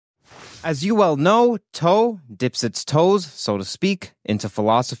As you well know, Toe dips its toes, so to speak, into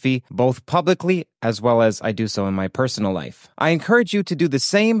philosophy, both publicly as well as I do so in my personal life. I encourage you to do the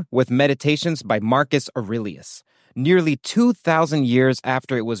same with Meditations by Marcus Aurelius. Nearly 2,000 years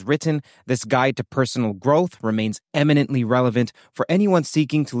after it was written, this guide to personal growth remains eminently relevant for anyone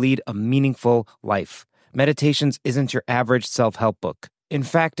seeking to lead a meaningful life. Meditations isn't your average self-help book. In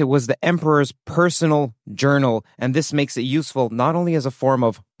fact, it was the emperor's personal journal, and this makes it useful not only as a form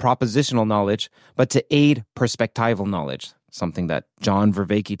of propositional knowledge, but to aid perspectival knowledge, something that John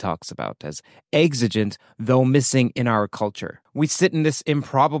Vervaeke talks about as exigent, though missing in our culture. We sit in this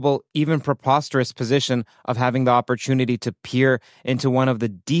improbable, even preposterous position of having the opportunity to peer into one of the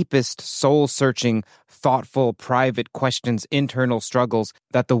deepest, soul-searching, thoughtful, private questions, internal struggles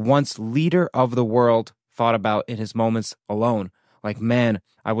that the once leader of the world thought about in his moments alone. Like, man,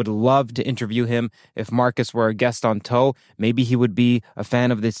 I would love to interview him if Marcus were a guest on Toe. Maybe he would be a fan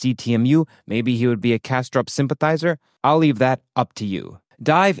of the CTMU. Maybe he would be a Kastrup sympathizer. I'll leave that up to you.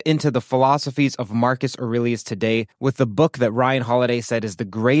 Dive into the philosophies of Marcus Aurelius today with the book that Ryan Holiday said is the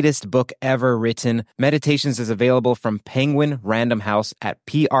greatest book ever written. Meditations is available from Penguin Random House at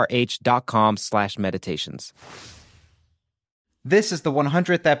prh.com/meditations. This is the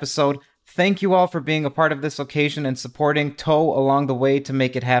 100th episode. Thank you all for being a part of this occasion and supporting Toe along the way to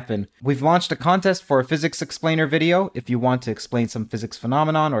make it happen. We've launched a contest for a physics explainer video if you want to explain some physics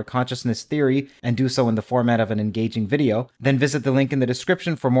phenomenon or consciousness theory and do so in the format of an engaging video. Then visit the link in the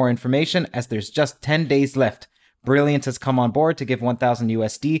description for more information as there's just 10 days left. Brilliant has come on board to give 1,000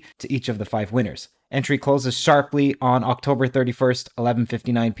 USD to each of the 5 winners. Entry closes sharply on October 31st,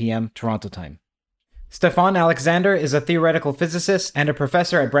 11:59 p.m. Toronto time. Stephon Alexander is a theoretical physicist and a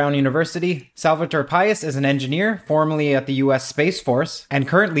professor at Brown University. Salvatore Pais is an engineer, formerly at the U.S. Space Force, and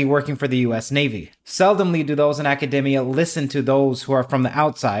currently working for the U.S. Navy. Seldomly do those in academia listen to those who are from the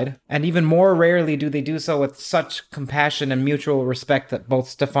outside, and even more rarely do they do so with such compassion and mutual respect that both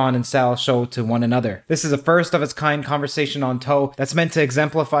Stephon and Sal show to one another. This is a first-of-its-kind conversation on Toe that's meant to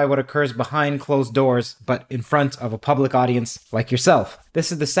exemplify what occurs behind closed doors, but in front of a public audience like yourself.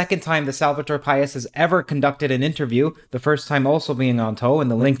 This is the second time that Salvatore Pais has ever conducted an interview, the first time also being on Toe,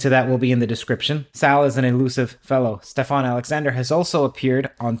 and the link to that will be in the description. Sal is an elusive fellow. Stephon Alexander has also appeared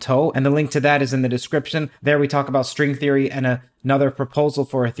on Toe, and the link to that is in the description. There we talk about string theory and another proposal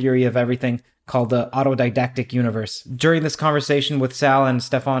for a theory of everything called the autodidactic universe. During this conversation with Sal and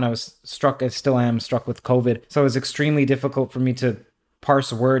Stephon, I still am struck with COVID, so it was extremely difficult for me to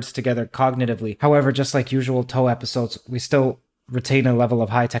parse words together cognitively. However, just like usual Toe episodes, we still retain a level of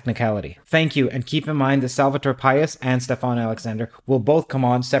high technicality. Thank you, and keep in mind that Salvatore Pais and Stephon Alexander will both come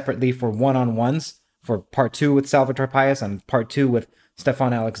on separately for one-on-ones for part 2 with Salvatore Pais and part 2 with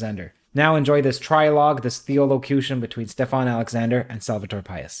Stephon Alexander. Now enjoy this trilogue, this theolocution between Stephon Alexander and Salvatore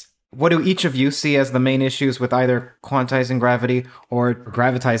Pais. What do each of you see as the main issues with either quantizing gravity or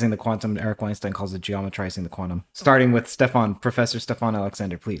gravitizing the quantum? Eric Weinstein calls it geometrizing the quantum. Starting with Stephon, Professor Stephon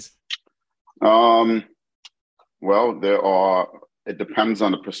Alexander, please. Well, it depends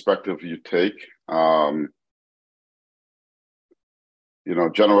on the perspective you take.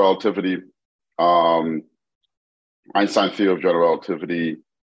 General relativity, Einstein's theory of general relativity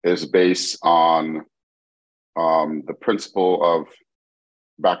is based on the principle of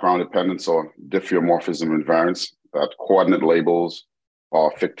background dependence or diffeomorphism invariance, that coordinate labels are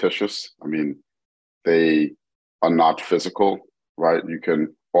fictitious. I mean, they are not physical, right? You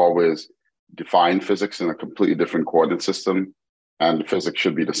can always define physics in a completely different coordinate system, and physics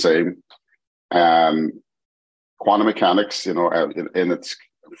should be the same. And quantum mechanics, in its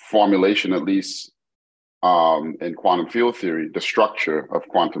formulation, at least in quantum field theory, the structure of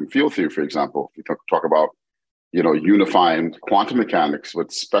quantum field theory, for example, we talk about, unifying quantum mechanics with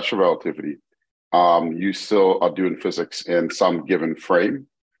special relativity, you still are doing physics in some given frame,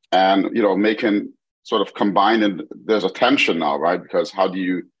 and making sort of combined. There's a tension now, right? Because how do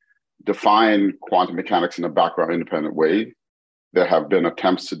you define quantum mechanics in a background independent way? There have been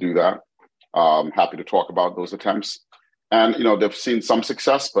attempts to do that. Happy to talk about those attempts. And, they've seen some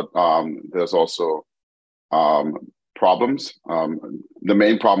success, but there's also problems. The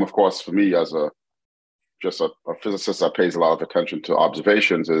main problem, of course, for me as a physicist that pays a lot of attention to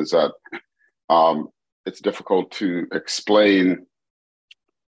observations is that it's difficult to explain.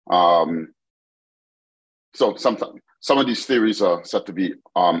 So sometimes some of these theories are said to be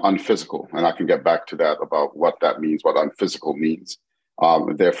unphysical, and I can get back to that about what that means, what unphysical means.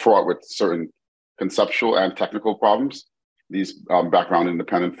 They're fraught with certain conceptual and technical problems, these background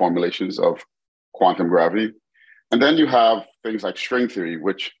independent formulations of quantum gravity. And then you have things like string theory,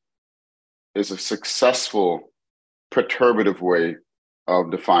 which is a successful perturbative way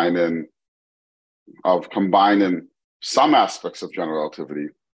of combining some aspects of general relativity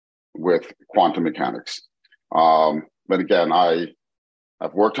with quantum mechanics. But again,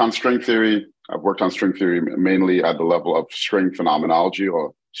 I've worked on string theory. I've worked on string theory mainly at the level of string phenomenology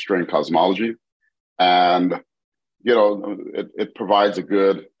or string cosmology. And, it provides a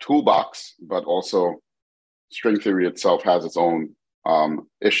good toolbox, but also string theory itself has its own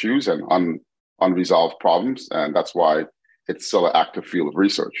issues and unresolved problems. And that's why it's still an active field of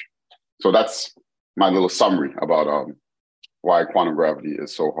research. So that's my little summary about why quantum gravity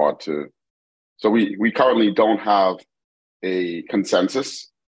is so hard to. So we currently don't have a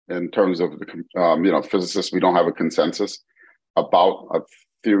consensus in terms of the physicists. We don't have a consensus about a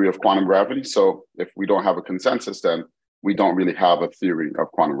theory of quantum gravity. So if we don't have a consensus, then we don't really have a theory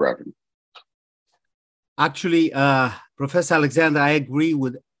of quantum gravity. Actually, Professor Alexander, I agree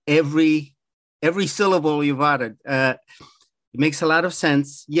with every syllable you've uttered. It makes a lot of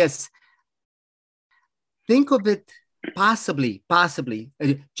sense. Yes. Think of it possibly,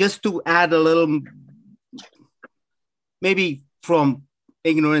 just to add a little, maybe from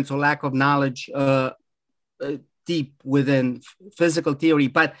ignorance or lack of knowledge deep within physical theory.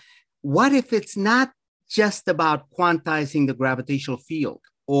 But what if it's not just about quantizing the gravitational field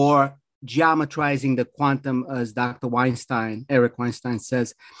or geometrizing the quantum, as Dr. Eric Weinstein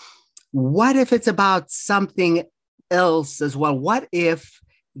says? What if it's about something else as well? What if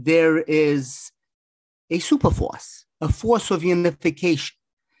there is a superforce, a force of unification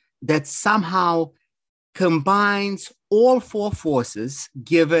that somehow combines all four forces,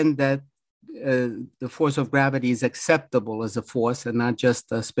 given that the force of gravity is acceptable as a force and not just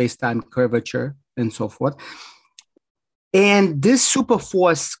a space-time curvature and so forth. And this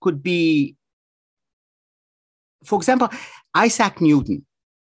superforce could be, for example, Isaac Newton.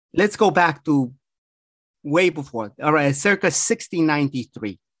 Let's go back to way before, all right, circa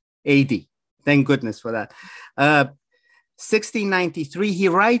 1693 AD. Thank goodness for that. 1693, he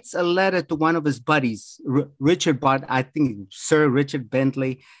writes a letter to one of his buddies, I think Sir Richard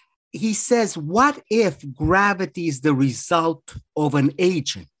Bentley. He says, what if gravity is the result of an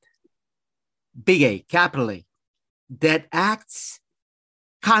agent, big A, capital A, that acts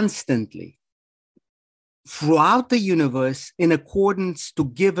constantly throughout the universe in accordance to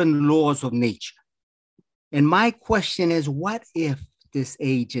given laws of nature? And my question is, what if this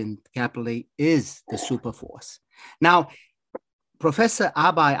agent, capital A, is the superforce? Now, Professor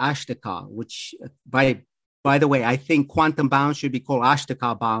Abhay Ashtekar, which by the way, I think quantum bounds should be called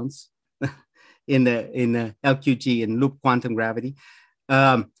Ashtekar bounds in the LQG in loop quantum gravity.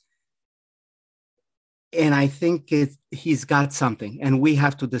 And I think he's got something, and we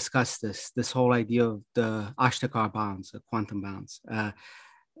have to discuss this whole idea of the Ashtekar bounds, the quantum bounds,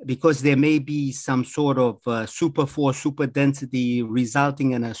 because there may be some sort of super force, super density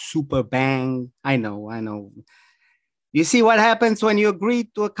resulting in a super bang. I know. You see what happens when you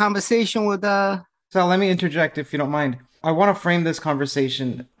agree to a conversation with a... So let me interject if you don't mind. I want to frame this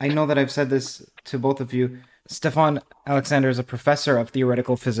conversation. I know that I've said this to both of you. Stephon Alexander is a professor of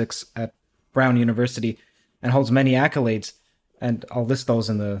theoretical physics at Brown University and holds many accolades, and I'll list those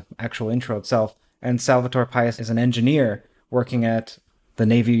in the actual intro itself. And Salvatore Pais is an engineer working at the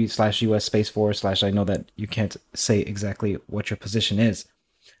Navy/US Space Force / I know that you can't say exactly what your position is.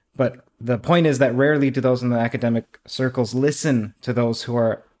 But the point is that rarely do those in the academic circles listen to those who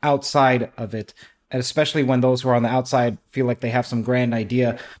are outside of it, and especially when those who are on the outside feel like they have some grand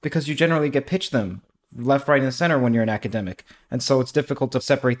idea, because you generally get pitched them left, right, and center when you're an academic. And so it's difficult to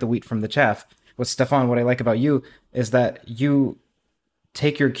separate the wheat from the chaff. With Stephon, what I like about you is that you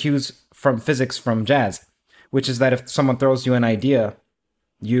take your cues from physics from jazz, which is that if someone throws you an idea,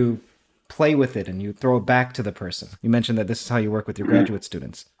 you play with it and you throw it back to the person. You mentioned that this is how you work with your graduate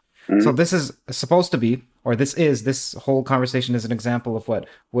students. So this is supposed to be, or this whole conversation is an example of what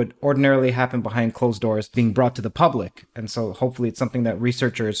would ordinarily happen behind closed doors being brought to the public. And so hopefully it's something that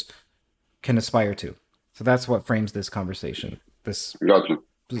researchers can aspire to. So that's what frames this conversation. This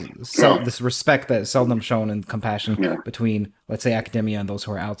respect that is seldom shown and compassion between, let's say, academia and those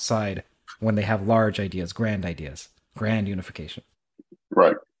who are outside when they have large ideas, grand unification.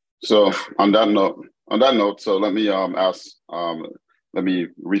 Right. So on that note, so let me let me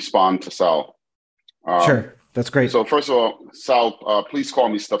respond to Sal. Sure, that's great. So first of all, Sal, please call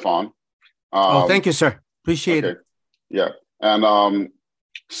me Stephon. Thank you, sir. Appreciate it. Yeah, and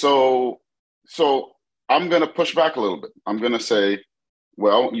so I'm going to push back a little bit. I'm going to say,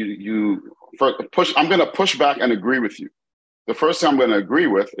 well, I'm going to push back and agree with you. The first thing I'm going to agree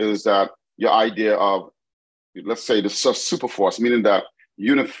with is that your idea of, let's say, the superforce, meaning that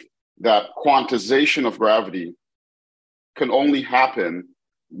that quantization of gravity can only happen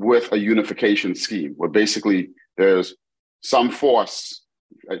with a unification scheme, where basically there's some force,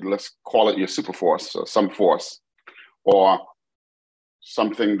 let's call it your super force, or some force, or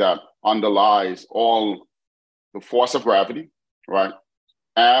something that underlies all the force of gravity, right?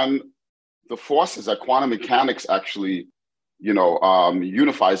 And the forces that quantum mechanics actually,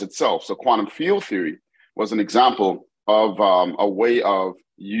 unifies itself. So quantum field theory was an example of a way of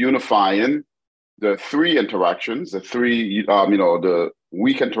unifying the three interactions, the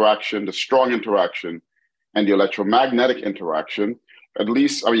weak interaction, the strong interaction, and the electromagnetic interaction. At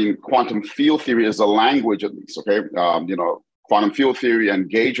least, quantum field theory is a language, at least, okay? Quantum field theory and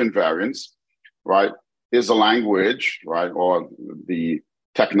gauge invariance, right, is a language, right, or the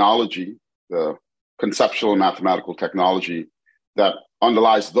technology, the conceptual mathematical technology that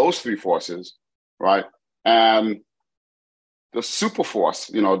underlies those three forces, right? And the super force,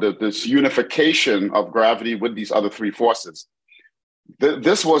 this unification of gravity with these other three forces.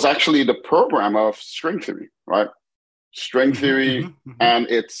 This was actually the program of string theory, right? String theory and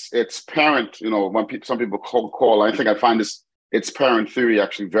its parent, when some people call, I think I find its parent theory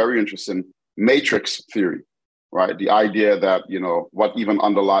actually very interesting, matrix theory, right? The idea that, what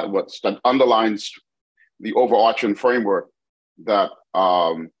underlines the overarching framework that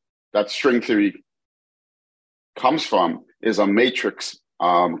string theory comes from is a matrix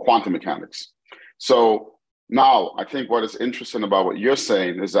quantum mechanics. So now I think what is interesting about what you're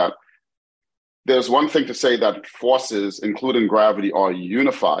saying is that there's one thing to say that forces, including gravity, are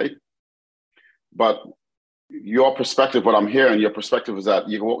unified, but your perspective, what I'm hearing, your perspective is that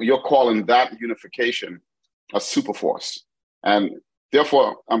you're calling that unification a super force. And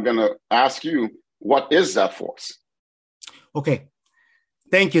therefore, I'm going to ask you, what is that force? Okay.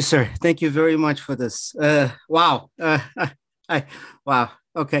 Thank you, sir. Thank you very much for this. Wow. Wow.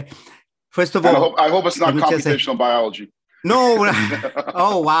 Okay. First of all, I hope it's not computational biology. No.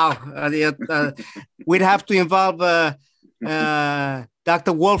 Oh, wow. We'd have to involve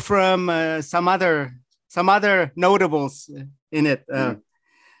Dr. Wolfram, some other notables in it.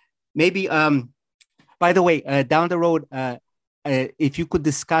 Maybe, by the way, down the road, if you could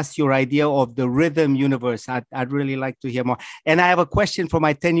discuss your idea of the rhythm universe, I'd really like to hear more. And I have a question for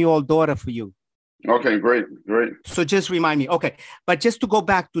my 10-year-old daughter for you. Okay, great. So just remind me. Okay, but just to go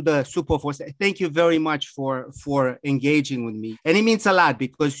back to the super force, thank you very much for engaging with me. And it means a lot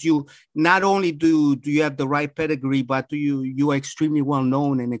because you not only do you have the right pedigree, but you are extremely well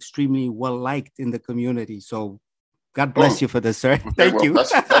known and extremely well liked in the community. So God bless you for this, sir. Okay, thank you.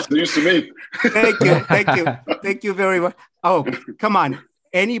 That's news to me. Thank you very much. Oh, come on.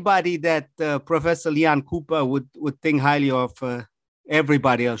 Anybody that Professor Leon Cooper would think highly of,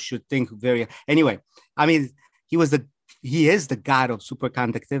 everybody else should think very. Anyway, he is the god of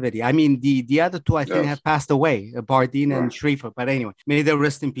superconductivity. The other two I think have passed away, Bardeen and Schrieffer. But anyway, may they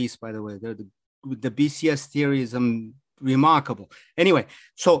rest in peace. By the way, the BCS theory is remarkable. Anyway,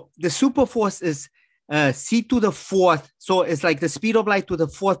 so the superforce is c to the fourth. So it's like the speed of light to the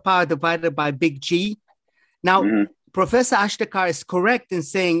fourth power divided by big G. Now, Professor Ashtekar is correct in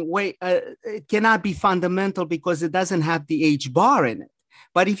saying, wait, it cannot be fundamental because it doesn't have the H bar in it.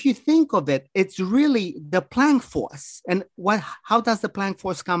 But if you think of it, it's really the Planck force. And how does the Planck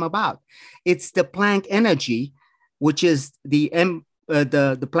force come about? It's the Planck energy, which is the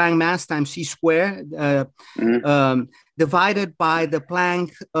Planck mass times c squared, divided by the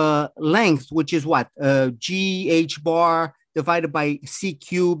Planck length, which is what? G H bar divided by c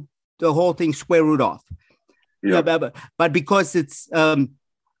cubed, the whole thing square root off. Yeah, but because it's but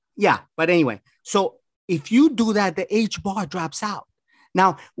anyway, so if you do that, the H bar drops out.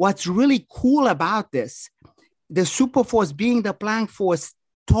 Now, what's really cool about this, the superforce being the Planck force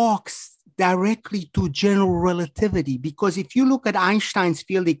talks directly to general relativity, because if you look at Einstein's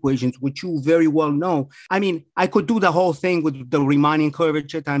field equations, which you very well know, I could do the whole thing with the Riemannian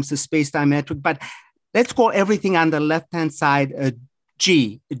curvature times the space-time metric, but let's call everything on the left-hand side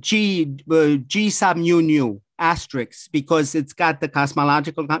G sub nu asterisk, because it's got the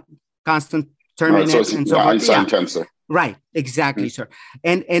cosmological constant term in it, and so Einstein tensor. Right, exactly, sir.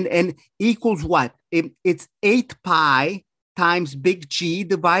 And equals what? It's 8 pi times big G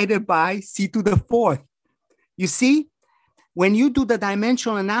divided by c to the fourth. You see, when you do the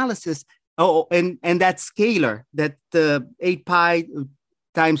dimensional analysis, and that scalar, that 8 pi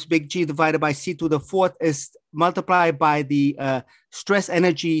times big G divided by c to the fourth is multiplied by the stress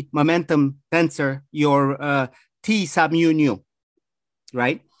energy momentum tensor, your T sub mu nu,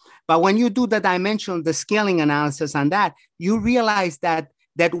 right? But when you do the scaling analysis on that, you realize that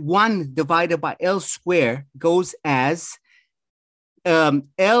 1 divided by L squared goes as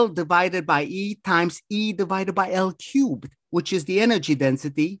L divided by E times E divided by L cubed, which is the energy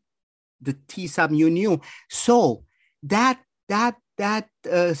density, the T sub mu nu. So that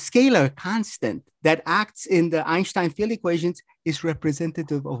scalar constant that acts in the Einstein field equations is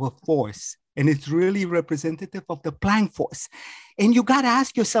representative of a force. And it's really representative of the Planck force. And you got to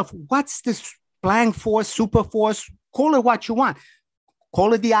ask yourself, what's this Planck force, super force? Call it what you want.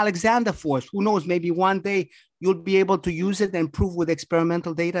 Call it the Alexander force. Who knows? Maybe one day you'll be able to use it and prove with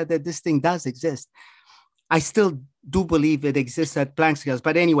experimental data that this thing does exist. I still do believe it exists at Planck scales.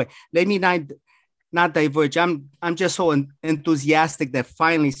 But anyway, let me not diverge. I'm just so enthusiastic that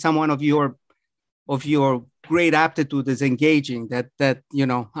finally someone of your great aptitude is engaging. That you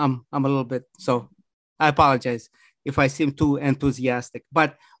know, I'm a little bit. So I apologize if I seem too enthusiastic.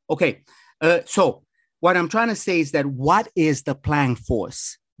 But okay, so what I'm trying to say is that what is the Planck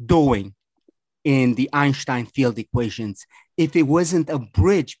force doing in the Einstein field equations if it wasn't a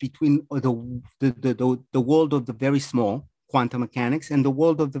bridge between the world of the very small, quantum mechanics, and the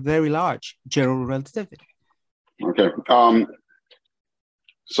world of the very large, general relativity? Okay.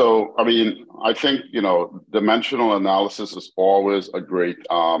 So, I mean, I think, you know, dimensional analysis is always a great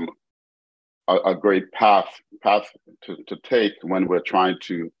path to take when we're trying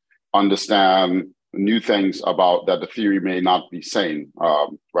to understand new things about that the theory may not be saying,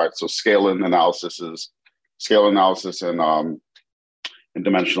 right? So scale analysis and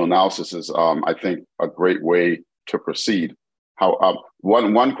dimensional analysis is, I think, a great way to proceed.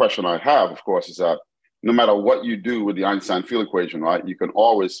 One question I have, of course, is that no matter what you do with the Einstein field equation, right, you can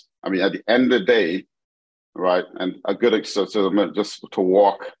always, I mean, at the end of the day, right, and a good, so just to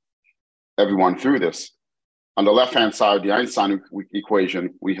walk everyone through this, on the left-hand side of the Einstein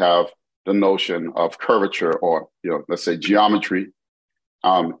equation, we have the notion of curvature, or, you know, let's say geometry,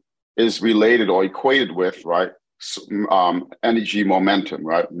 is related or equated with, right, energy momentum,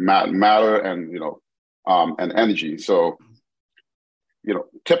 right, matter and, you know, and energy. So, you know,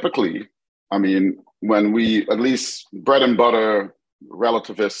 typically, I mean, when we, at least bread and butter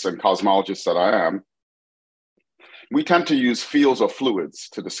relativists and cosmologists that I am, we tend to use fields or fluids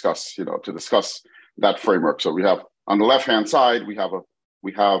to discuss, you know, that framework. So we have, on the left-hand side, we have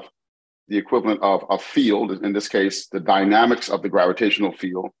the equivalent of a field, in this case, the dynamics of the gravitational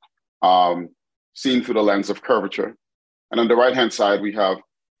field, seen through the lens of curvature. And on the right-hand side, we have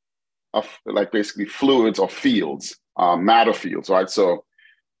like basically fluids or fields, matter fields, right? So,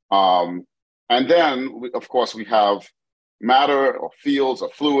 and then, of course, we have matter or fields or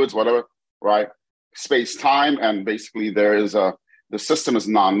fluids, whatever, right? Space-time, and basically the system is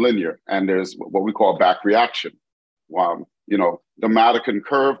nonlinear, and there's what we call back reaction. You know, the matter can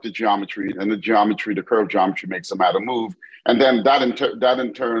curve the geometry, and the curved geometry makes the matter move, and then that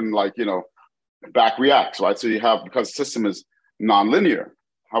in turn, like, you know, back reacts, right? So you have, because the system is nonlinear.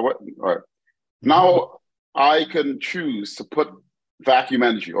 Right. Now I can choose to put vacuum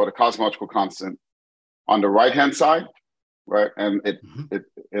energy, or the cosmological constant, on the right-hand side, right? And it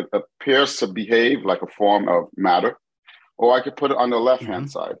appears to behave like a form of matter, or I could put it on the left-hand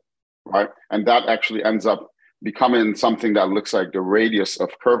side, right? And that actually ends up becoming something that looks like the radius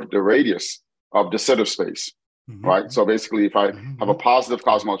of the set of space, right? So basically, if I have a positive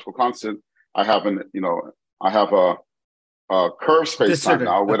cosmological constant, I have a curved space time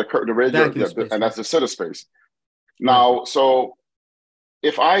now, where the radius, and that's the set of space. Now, so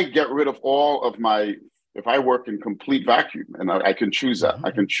if I get rid of if I work in complete vacuum, and I can choose that,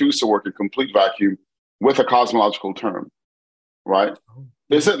 I can choose to work in complete vacuum with a cosmological term, right?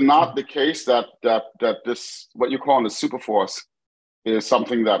 Is it not the case that this, what you're calling the superforce, is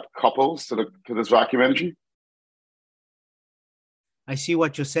something that couples to this vacuum energy? I see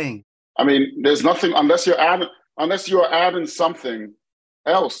what you're saying. I mean, there's nothing, unless you're adding something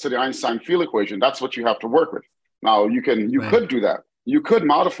else to the Einstein field equation. That's what you have to work with. Now, you could do that. You could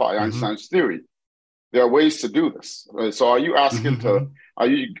modify Einstein's theory. There are ways to do this. So, are you asking are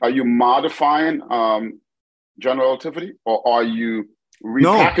you modifying general relativity, or are you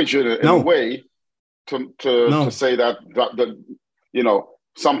repackaging it in a way to say that you know,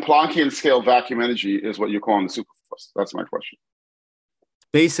 some Planckian scale vacuum energy is what you're calling the superforce? That's my question.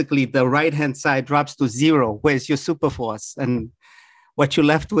 Basically, the right-hand side drops to zero. Where's your superforce? And what you're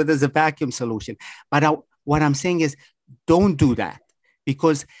left with is a vacuum solution. But what I'm saying is, don't do that,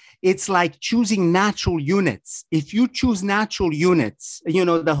 because it's like choosing natural units. If you choose natural units, you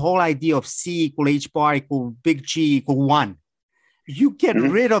know, the whole idea of C equal H bar equal big G equal 1, you get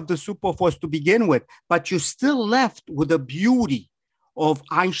rid of the superforce to begin with, but you're still left with the beauty of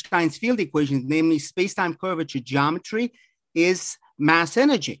Einstein's field equations, namely space-time curvature geometry is mass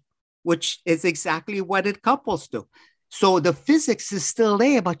energy, which is exactly what it couples to. So the physics is still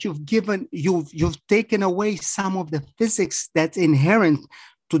there, but you've taken away some of the physics that's inherent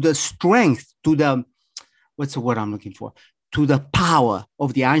to the strength, to the, what's the word I'm looking for? To the power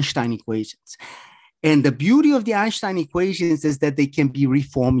of the Einstein equations. And the beauty of the Einstein equations is that they can be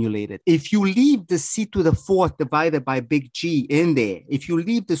reformulated. If you leave the c to the fourth divided by big G in there, if you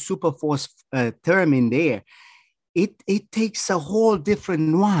leave the superforce term in there, it takes a whole different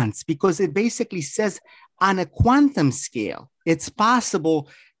nuance, because it basically says on a quantum scale, it's possible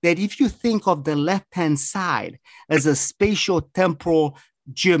that if you think of the left-hand side as a spatio-temporal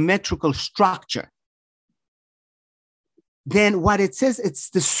geometrical structure, then what it says, it's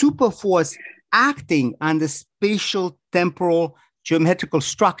the superforce acting on the spatial temporal geometrical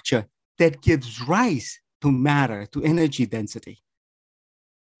structure that gives rise to matter, to energy density.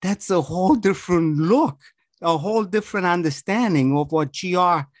 That's a whole different look, a whole different understanding of what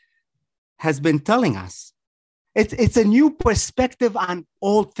GR has been telling us. It's a new perspective on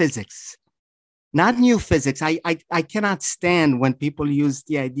old physics, not new physics. I cannot stand when people use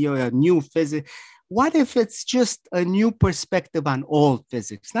the idea of new physics. What if it's just a new perspective on old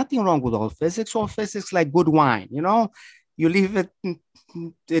physics? Nothing wrong with old physics. Old physics like good wine, you know? You leave it,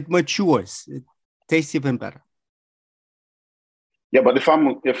 it matures. It tastes even better. Yeah, but if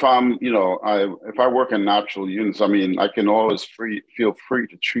I work in natural units, I mean, I can always feel free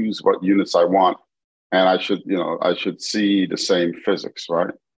to choose what units I want, and I should see the same physics,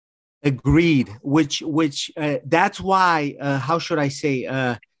 right? Agreed. Which that's why. How should I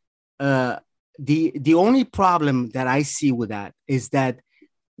say? The only problem that I see with that is that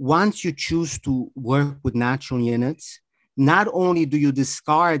once you choose to work with natural units, not only do you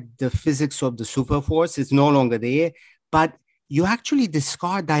discard the physics of the superforce, it's no longer there, but you actually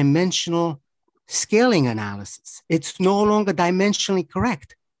discard dimensional scaling analysis. It's no longer dimensionally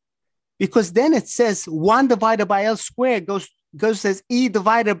correct, because then it says 1 divided by L squared goes as E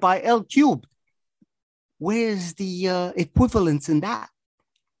divided by L cubed. Where's the equivalence in that?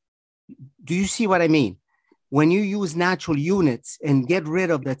 Do you see what I mean? When you use natural units and get rid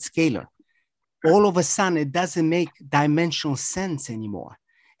of that scalar, all of a sudden it doesn't make dimensional sense anymore.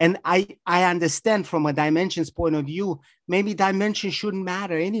 And I understand from a dimensions point of view, maybe dimensions shouldn't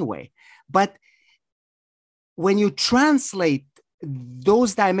matter anyway. But when you translate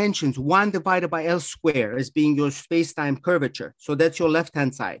those dimensions, 1 divided by L squared as being your space-time curvature, so that's your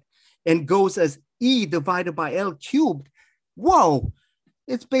left-hand side, and goes as E divided by L cubed, whoa,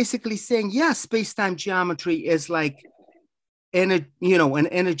 it's basically saying, yeah, space-time geometry is like an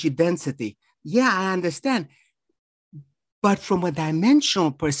energy density. Yeah, I understand. But from a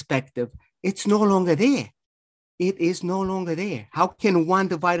dimensional perspective, it's no longer there. It is no longer there. How can 1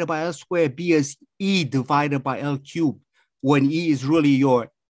 divided by L squared be as E divided by L cubed when E is really your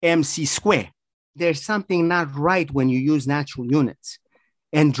MC squared? There's something not right when you use natural units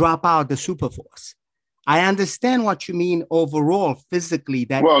and drop out the superforce. I understand what you mean overall physically.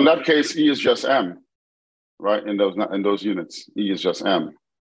 That, well, in that case, E is just M, right? In those units, E is just M,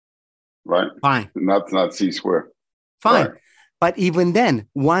 right? Fine. Not C squared. Fine. Right. But even then,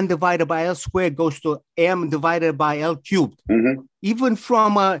 1 divided by L squared goes to M divided by L cubed. Mm-hmm. Even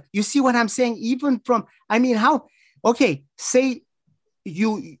from, you see what I'm saying? Even from, I mean, how, okay, say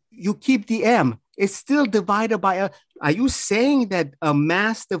you keep the M, it's still divided by L. Are you saying that a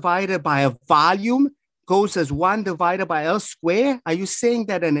mass divided by a volume goes as 1 divided by L squared? Are you saying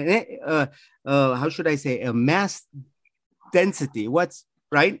that how should I say, a mass density, what's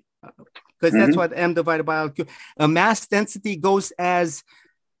right? Because that's what M divided by L cubed. A mass density goes as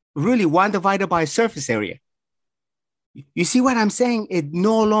really 1 divided by surface area. You see what I'm saying? It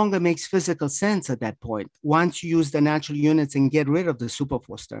no longer makes physical sense at that point. Once you use the natural units and get rid of the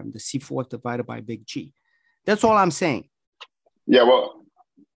superforce term, the C4 divided by big G. That's all I'm saying. Yeah, well,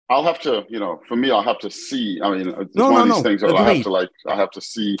 I'll have to, for me, I'll have to see. I mean, it's one of these things that I have to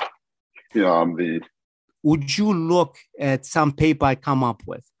see, the. Would you look at some paper I come up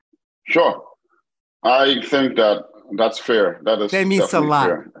with? Sure. I think that's fair. That means a lot.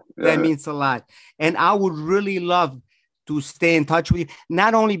 Fair. Yeah. That means a lot. And I would really love to stay in touch with you,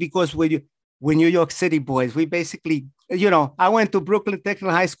 not only because we're New York City boys. We basically, I went to Brooklyn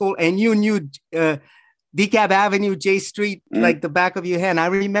Technical High School, and you knew DeKalb Avenue, J Street, like the back of your hand. I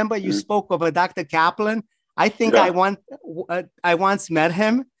remember you spoke of a Dr. Kaplan. I think I once met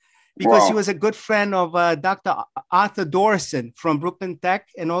him because he was a good friend of Dr. Arthur Dorson from Brooklyn Tech,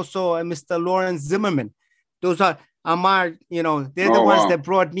 and also Mr. Lawrence Zimmerman. Those are Amar, they're the ones that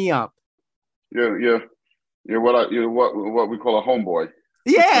brought me up. You're what we call a homeboy.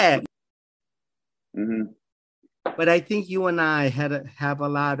 Yeah. But I think you and I have a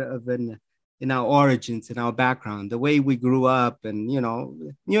lot of an in our origins, in our background, the way we grew up. And,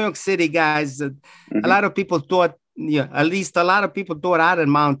 New York City guys, a lot of people thought, at least a lot of people thought I didn't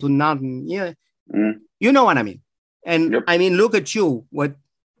amount to nothing. Yeah. You know what I mean? And I mean, look at you, what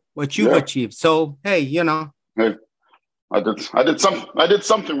you've achieved. So, hey, Hey, I did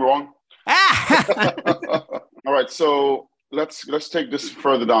something wrong. All right. So let's take this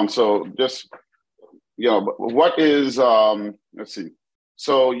further down. So just, what is, let's see.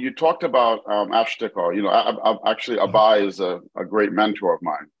 So you talked about Ashtekar. Actually, Abai is a great mentor of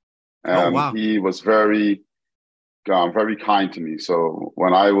mine, and he was very kind to me. So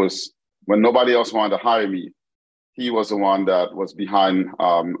when nobody else wanted to hire me, he was the one that was behind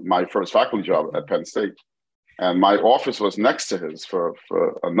my first faculty job at Penn State, and my office was next to his for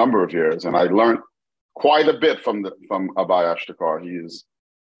a number of years, and I learned quite a bit from Abai Ashtekar. He is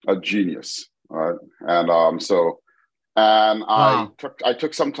a genius, right? And I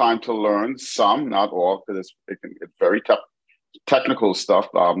took some time to learn some, not all, because it's very technical stuff.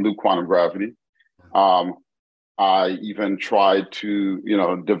 New quantum gravity. I even tried to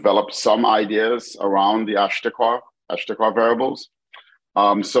develop some ideas around the Ashtekar variables.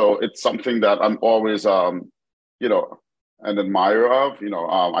 So it's something that I'm always an admirer of.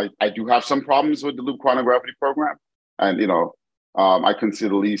 I do have some problems with the loop quantum gravity program, and I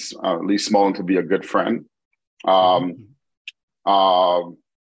consider Lee Smolin to be a good friend. I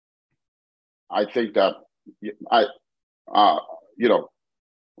think that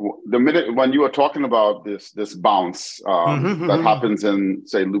the minute when you were talking about this bounce that happens in,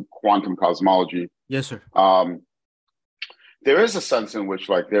 say, loop quantum cosmology, yes, sir. There is a sense in which,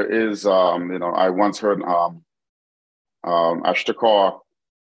 like, there is, I once heard Ashtekar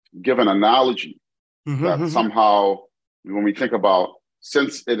give an analogy that somehow, when we think about,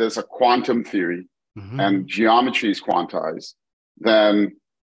 since it is a quantum theory and geometry is quantized, then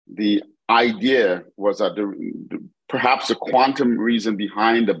the idea was that perhaps the quantum reason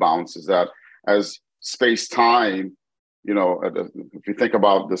behind the bounce is that as space-time, if you think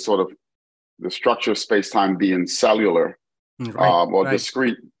about the sort of the structure of space-time being cellular or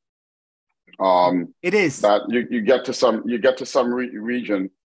discrete, it is that you get to some region,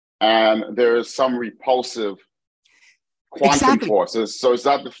 and there is some repulsive quantum forces. So is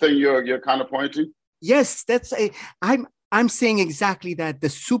that the thing you're kind of pointing to? Yes, I'm saying exactly that. The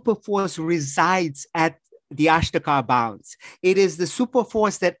superforce resides at the Ashtekar bounds. It is the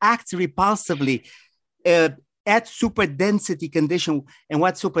superforce that acts repulsively at superdensity condition. And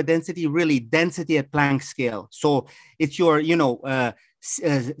what superdensity? Really, density at Planck scale. So it's your,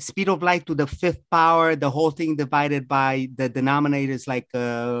 speed of light to the 5th power, the whole thing divided by the denominator is like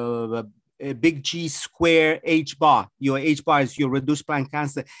a big G square H bar. Your H bar is your reduced Planck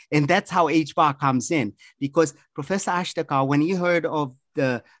constant. And that's how H bar comes in. Because Professor Ashtekar, when he heard of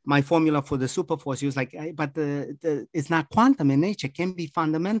my formula for the superforce, he was like, hey, but it's not quantum in nature, it can be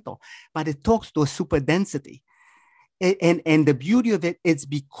fundamental, but it talks to a superdensity. And the beauty of it, it's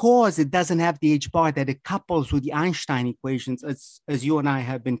because it doesn't have the H bar that it couples with the Einstein equations, as you and I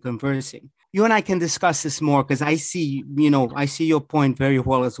have been conversing. You and I can discuss this more because I see your point very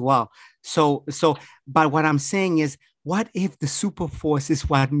well as well. So, but what I'm saying is, what if the superforce is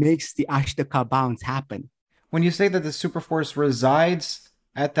what makes the Ashtekar bounce happen? When you say that the superforce resides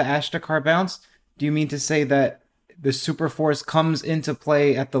at the Ashtekar bounce, do you mean to say that the superforce comes into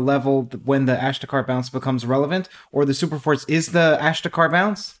play at the level when the Ashtekar bounce becomes relevant, or the superforce is the Ashtekar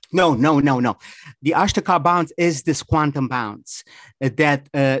bounce? No. The Ashtekar bounce is this quantum bounce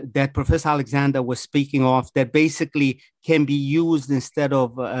that Professor Alexander was speaking of, that basically can be used instead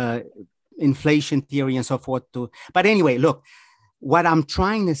of inflation theory and so forth. But anyway, look, what I'm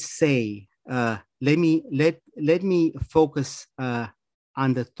trying to say. Let me focus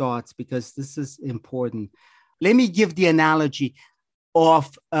on the thoughts, because this is important. Let me give the analogy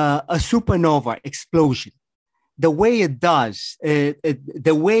of a supernova explosion. The way it does,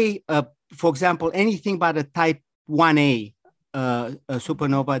 for example, anything by the type 1A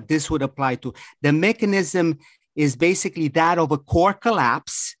supernova, this would apply to. The mechanism is basically that of a core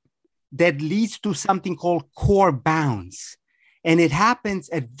collapse that leads to something called core bounds. And it happens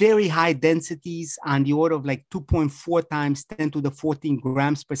at very high densities on the order of like 2.4 times 10 to the 14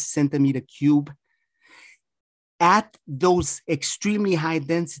 grams per centimeter cube. At those extremely high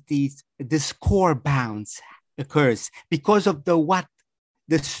densities, this core bounce occurs because of the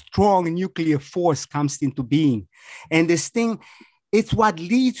strong nuclear force comes into being. And this thing, it's what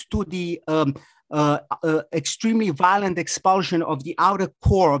leads to the extremely violent expulsion of the outer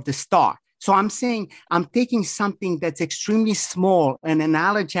core of the star. So I'm saying I'm taking something that's extremely small and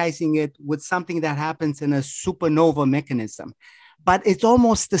analogizing it with something that happens in a supernova mechanism. but it's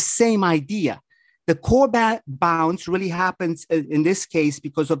almost the same idea. The core bounce really happens in this case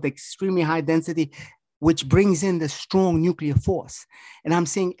because of the extremely high density, which brings in the strong nuclear force. And I'm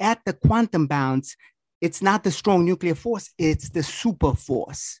saying at the quantum bounce, it's not the strong nuclear force, it's the super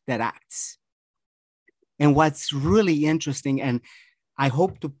force that acts. And what's really interesting, and I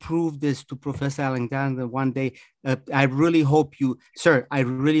hope to prove this to Professor Alexander one day. I really hope you, sir, I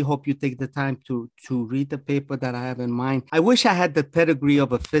really hope you take the time to read the paper that I have in mind. I wish I had the pedigree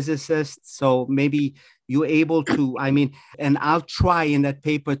of a physicist, so maybe you're able to, and I'll try in that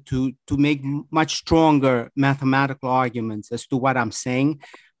paper to make much stronger mathematical arguments as to what I'm saying.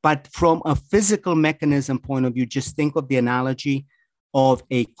 But from a physical mechanism point of view, just think of the analogy of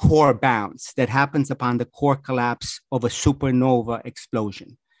a core bounce that happens upon the core collapse of a supernova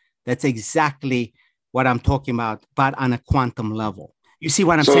explosion. That's exactly what I'm talking about, but on a quantum level. You see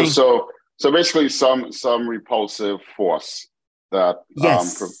what I'm saying? So basically some repulsive force that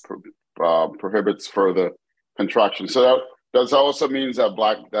yes. Prohibits further contraction. So that also means that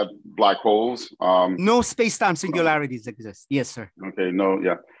black holes... no space-time singularities exist. Yes, sir. Okay, no,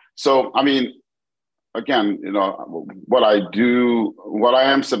 yeah. So, again, what I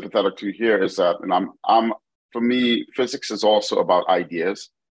am sympathetic to here is that, and for me, physics is also about ideas,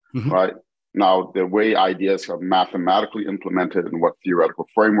 right? Now, the way ideas are mathematically implemented and what theoretical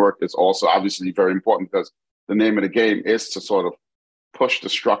framework is also obviously very important, because the name of the game is to sort of push the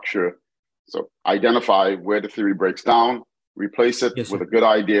structure. So identify where the theory breaks down, replace it with a good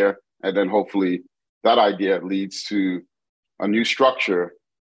idea, and then hopefully that idea leads to a new structure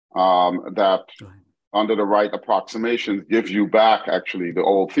that, under the right approximations, gives you back actually the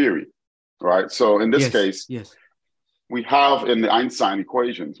old theory, right? So in this case, we have in the Einstein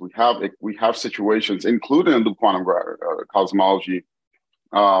equations, we have situations, including in the quantum cosmology,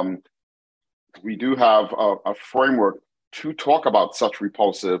 we do have a framework to talk about such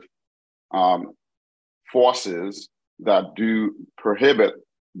repulsive forces that do prohibit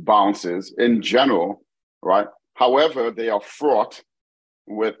bounces in general, right? However, they are fraught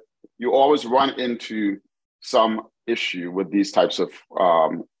with, you always run into some issue with these types of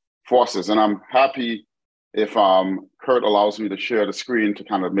forces. And I'm happy if Kurt allows me to share the screen to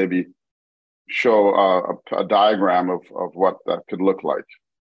kind of maybe show a diagram of what that could look like,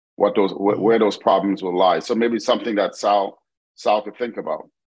 where those problems will lie. So maybe something that Sal could think about.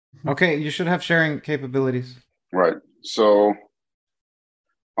 Okay, you should have sharing capabilities. Right. So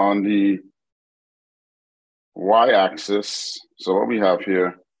on the y-axis, so what we have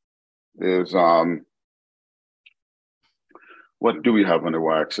here is what do we have on the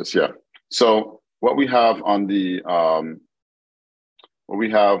y-axis? Yeah. So what we have on the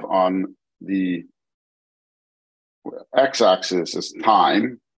x-axis is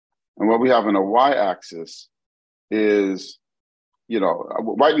time, and what we have on the y-axis is,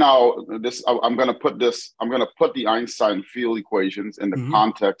 right now, I'm going to put the Einstein field equations in the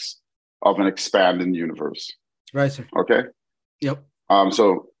context of an expanding universe. Right, sir. Okay. Yep.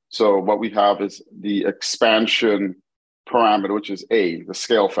 So what we have is the expansion parameter, which is A, the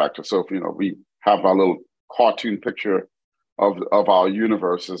scale factor. So if we have our little cartoon picture of our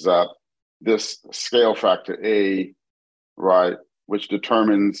universe, is that this scale factor A, right, which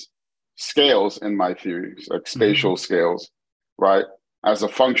determines scales in my theories, like spatial scales, right, as a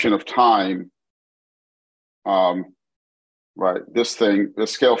function of time, right, this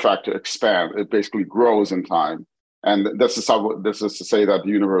scale factor expands, it basically grows in this is to say that the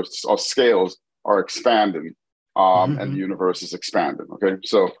universe or scales are expanding, and the universe is expanding. Okay,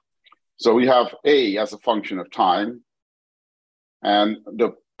 so we have A as a function of time, and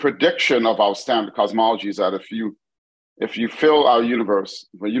the prediction of our standard cosmology is that if you fill our universe,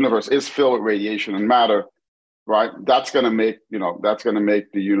 the universe is filled with radiation and matter, right? That's going to make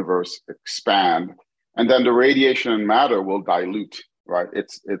the universe expand, and then the radiation and matter will dilute, right?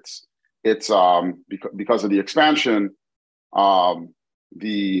 It's because of the expansion,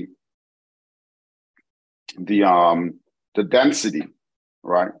 the density,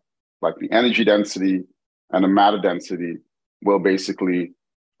 right? Like the energy density and the matter density will basically,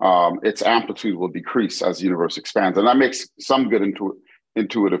 its amplitude will decrease as the universe expands, and that makes some good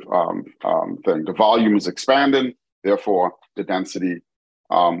intuitive thing. The volume is expanding, therefore the density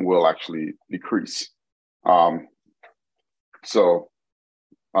will actually decrease.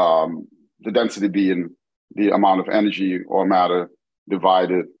 The density being the amount of energy or matter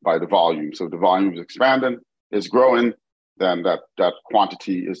divided by the volume. So if the volume is expanding, is growing, then that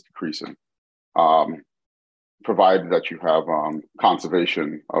quantity is decreasing, provided that you have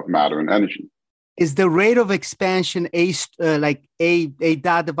conservation of matter and energy. Is the rate of expansion A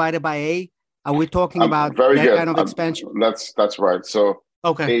dot divided by A? Are we talking about very that good. kind of expansion? That's right. So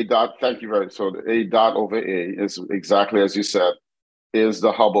Okay. A dot, thank you very much. So the A dot over A is exactly as you said, is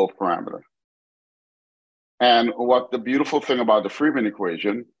the Hubble parameter. And what the beautiful thing about the Friedmann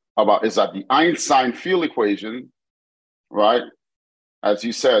equation is that the Einstein field equation, right, as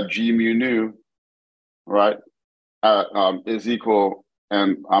you said, G mu nu, right, is equal,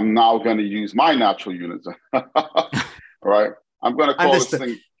 and I'm now going to use my natural units, right? I'm going to call this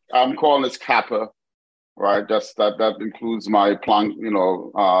thing, I'm calling this kappa, right? That includes my Planck,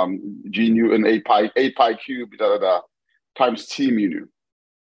 G nu and 8 pi cubed, times T mu nu,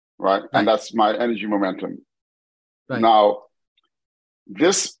 right? And that's my energy momentum. Right. Now,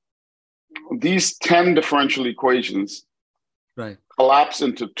 these 10 differential equations collapse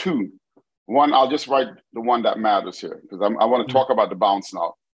into two. One, I'll just write the one that matters here because I want to talk about the bounce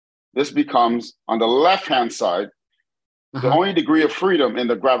now. This becomes, on the left-hand side, the only degree of freedom in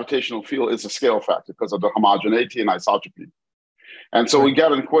the gravitational field is a scale factor because of the homogeneity and isotropy. And so we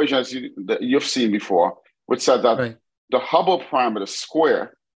get an equation, as you've seen before, which said that the Hubble parameter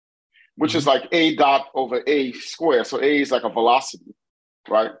square, which is like A dot over A square. So A is like a velocity,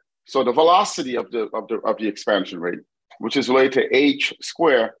 right? So the velocity of the expansion rate, which is related to H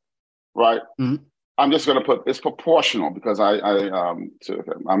square, right? I'm just going to put, it's proportional because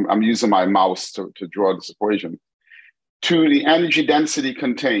I'm using my mouse to draw this equation, to the energy density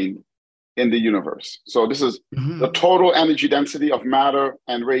contained in the universe. So this is the total energy density of matter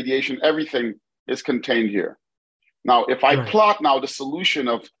and radiation. Everything is contained here. Now, if I plot now the solution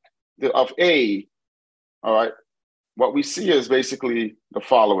of A, all right, what we see is basically the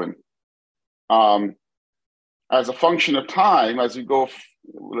following. As a function of time, as we go,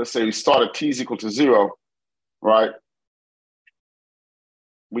 let's say we start at t is equal to 0, right?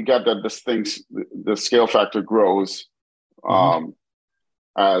 We got that the scale factor grows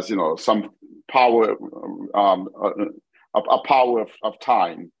as, some power, a power of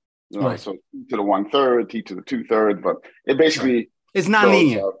time. So t to the 1/3, t to the 2/3, but it basically it's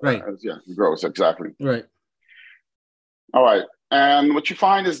non-linear, it grows, exactly. Right. All right. And what you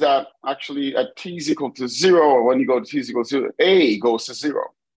find is that actually at t is equal to 0, or when you go to t is equal to 0, A goes to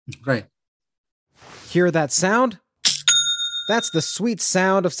 0. Right. Hear that sound? That's the sweet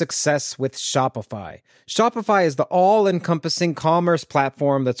sound of success with Shopify. Shopify is the all-encompassing commerce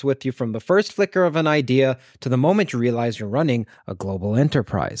platform that's with you from the first flicker of an idea to the moment you realize you're running a global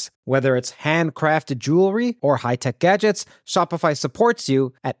enterprise. Whether it's handcrafted jewelry or high-tech gadgets, Shopify supports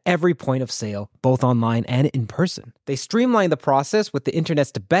you at every point of sale, both online and in person. They streamline the process with the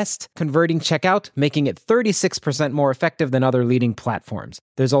internet's best converting checkout, making it 36% more effective than other leading platforms.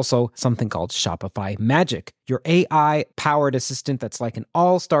 There's also something called Shopify Magic, your AI-powered assistant that's like an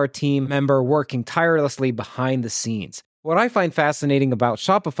all-star team member working tirelessly behind the scenes. What I find fascinating about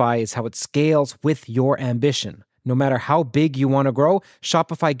Shopify is how it scales with your ambition. No matter how big you want to grow,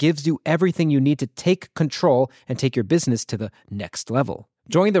 Shopify gives you everything you need to take control and take your business to the next level.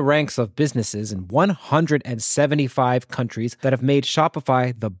 Join the ranks of businesses in 175 countries that have made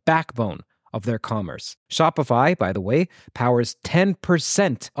Shopify the backbone of their commerce. Shopify, by the way, powers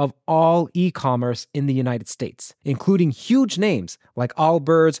 10% of all e-commerce in the United States, including huge names like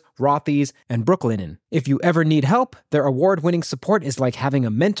Allbirds, Rothy's, and Brooklinen. If you ever need help, their award-winning support is like having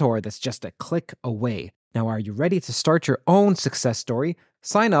a mentor that's just a click away. Now, are you ready to start your own success story?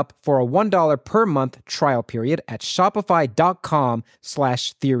 Sign up for a $1 per month trial period at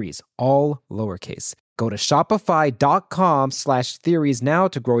shopify.com/theories, all lowercase. Go to shopify.com/theories now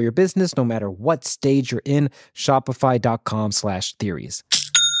to grow your business no matter what stage you're in. Shopify.com/theories.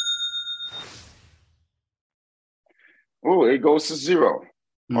 Oh, it goes to 0.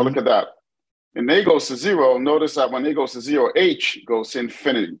 Oh, look at that. And A goes to 0. Notice that when A goes to 0, H goes to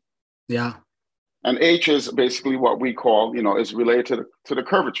infinity. Yeah. And H is basically what we call, is related to the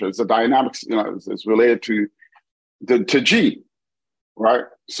curvature. It's the dynamics, it's related to G, right?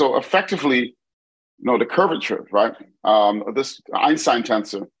 So effectively, the curvature, right? This Einstein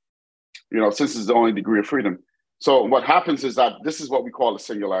tensor, since it's the only degree of freedom. So what happens is that this is what we call a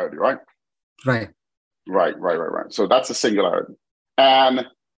singularity, right? Right. Right. So that's a singularity. And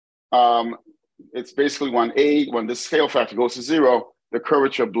it's basically when this scale factor goes to 0, the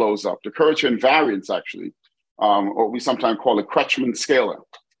curvature blows up. The curvature invariance, actually, or we sometimes call it Kretschmann scalar.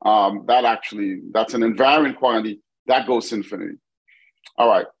 That's an invariant quantity that goes to infinity. All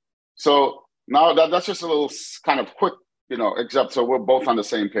right. So now that's just a little kind of quick, except so we're both on the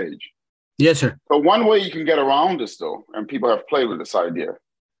same page. Yes, sir. So one way you can get around this, though, and people have played with this idea,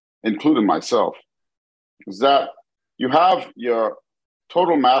 including myself, is that you have your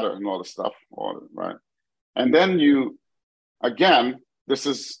total matter and all this stuff, right? And then again, this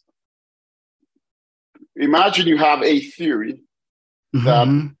is imagine you have a theory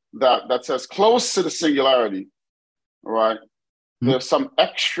that says close to the singularity, right? There's some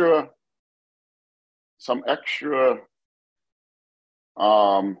extra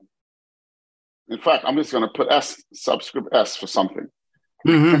in fact, I'm just going to put S, subscript S for something,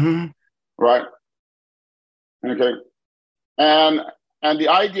 right? Okay. And the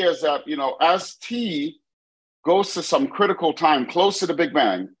idea is that, as T goes to some critical time close to the Big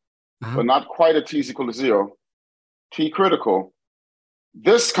Bang, but not quite at T is equal to 0, T critical,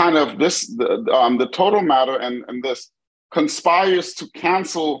 the total matter and this conspires to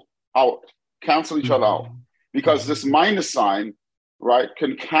cancel each other out, because this minus sign, right,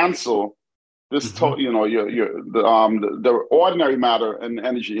 can cancel this the ordinary matter and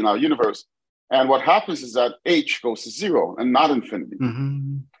energy in our universe. And what happens is that H goes to 0 and not infinity.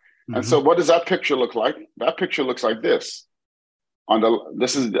 And so what does that picture look like? That picture looks like this.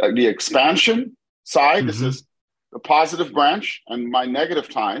 This is the expansion side. This is the positive branch and my negative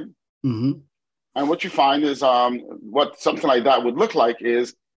time. And what you find is what something like that would look like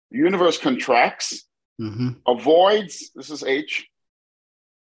is the universe contracts, avoids, this is H,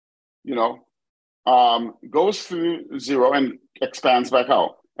 goes through 0 and expands back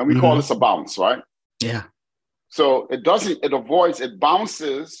out. And we call this a bounce, right? Yeah. So it avoids, it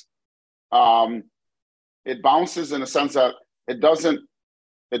bounces in a sense that it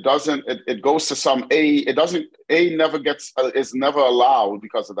goes to some A, is never allowed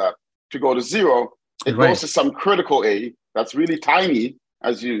because of that to go to 0. It goes to some critical A that's really tiny,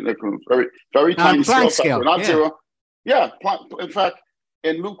 as very, very tiny scale, not 0. Yeah. In fact,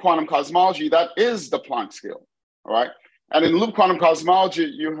 in loop quantum cosmology, that is the Planck scale. All right. And in loop quantum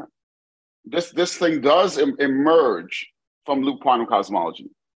cosmology, this thing does emerge from loop quantum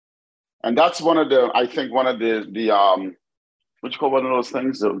cosmology. And that's one of the what you call one of those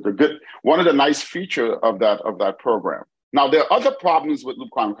things, one of the nice feature of that program. Now, there are other problems with loop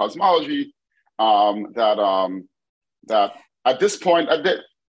quantum cosmology that at this point,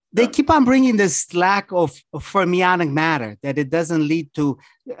 they keep on bringing this lack of fermionic matter, that it doesn't lead to,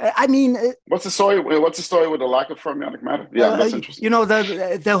 what's the story with the lack of fermionic matter? Yeah, that's interesting.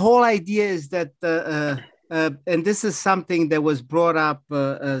 The whole idea is that, and this is something that was brought up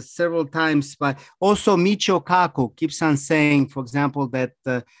several times, but also Michio Kaku keeps on saying, for example, that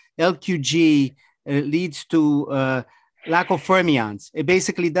LQG leads to lack of fermions. It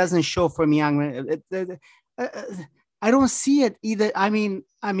basically doesn't show fermionic. I don't see it either. I mean,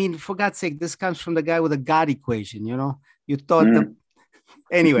 for God's sake, this comes from the guy with a God equation, You thought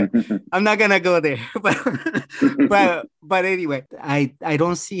anyway, I'm not gonna go there. But anyway, I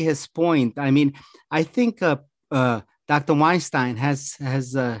don't see his point. I mean, I think Dr. Weinstein has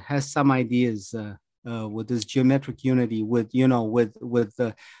some ideas with this geometric unity, with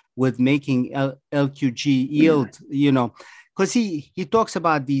making LQG yield, because he talks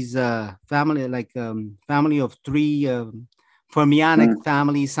about these family of 3 fermionic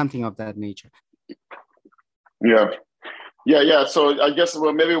families, something of that nature. Yeah. So I guess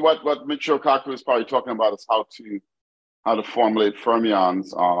maybe what Michio Kaku is probably talking about is how to formulate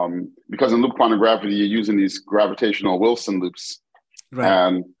fermions, because in loop quantum gravity you're using these gravitational Wilson loops, right?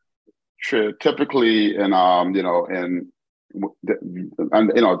 And typically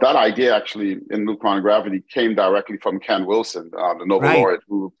that idea actually in loop quantum gravity came directly from Ken Wilson, the Nobel laureate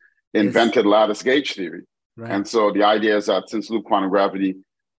who invented lattice gauge theory. Right. And so the idea is that since loop quantum gravity,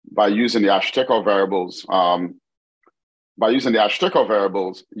 by using the Ashtikov variables,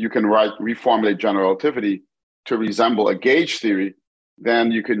 you can reformulate general relativity to resemble a gauge theory.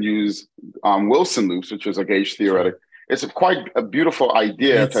 Then you can use Wilson loops, which is a gauge theoretic. It's quite a beautiful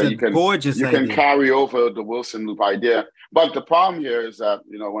idea. You can carry over the Wilson loop idea. But the problem here is that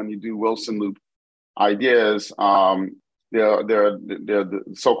when you do Wilson loop ideas, they're the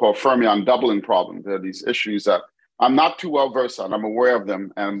so-called fermion doubling problem. There are these issues that I'm not too well versed on. I'm aware of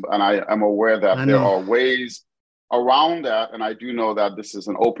them, and I am aware that there are ways around that. And I do know that this is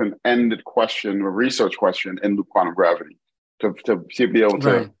an open-ended question, a research question in loop quantum gravity, to be able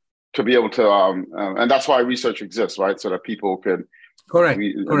to and that's why research exists, right? So that people could correct.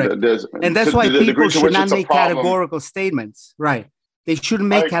 And that's why people should not make categorical statements, right? They shouldn't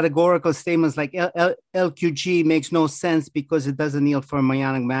make categorical statements like LQG makes no sense because it doesn't yield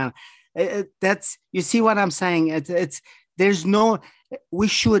fermionic matter. You see what I'm saying? We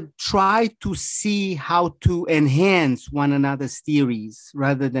should try to see how to enhance one another's theories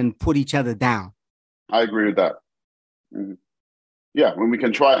rather than put each other down. I agree with that. Mm-hmm. Yeah, when we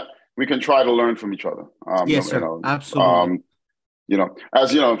can try to learn from each other. Yes, sir. Absolutely.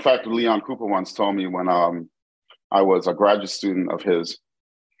 As in fact, Leon Cooper once told me when I was a graduate student of his,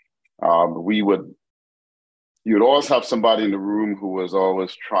 we would you'd always have somebody in the room who was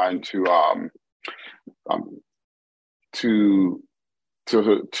always trying um, to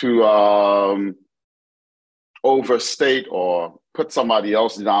overstate or put somebody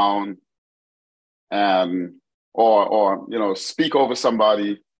else down, and or speak over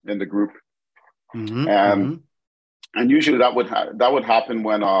somebody in the group. Mm-hmm. and Mm-hmm. and usually that would happen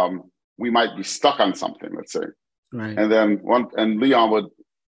when we might be stuck on something, let's say. Right. And then Leon would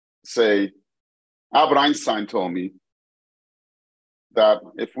say, Albert Einstein told me that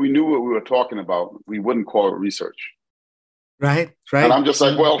if we knew what we were talking about, we wouldn't call it research. Right. And I'm just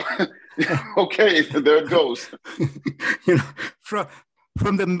like, well, okay, there it goes.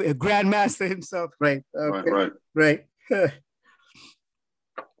 From the Grandmaster himself. Right. Okay. Right.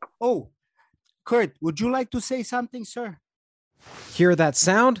 Oh, Kurt, would you like to say something, sir? Hear that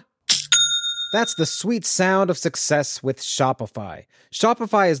sound? That's the sweet sound of success with Shopify.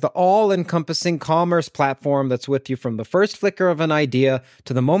 Shopify is the all-encompassing commerce platform that's with you from the first flicker of an idea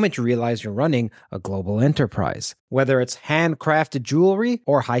to the moment you realize you're running a global enterprise. Whether it's handcrafted jewelry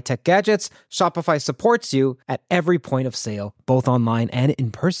or high-tech gadgets, Shopify supports you at every point of sale, both online and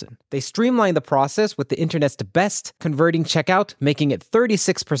in person. They streamline the process with the internet's best converting checkout, making it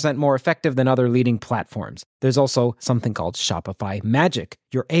 36% more effective than other leading platforms. There's also something called Shopify Magic,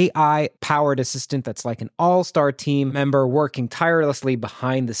 your AI-powered assistant that's like an all-star team member working tirelessly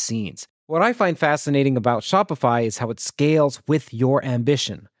behind the scenes. What I find fascinating about Shopify is how it scales with your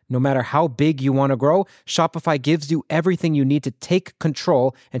ambition. No matter how big you want to grow, Shopify gives you everything you need to take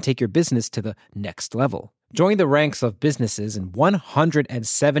control and take your business to the next level. Join the ranks of businesses in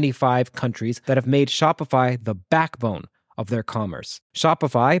 175 countries that have made Shopify the backbone of their commerce.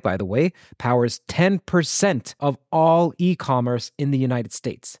 Shopify, by the way, powers 10% of all e-commerce in the United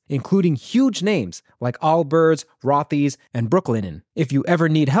States, including huge names like Allbirds, Rothy's, and Brooklinen. If you ever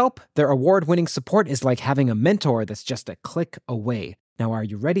need help, their award-winning support is like having a mentor that's just a click away. Now, are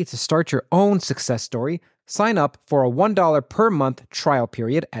you ready to start your own success story? Sign up for a $1 per month trial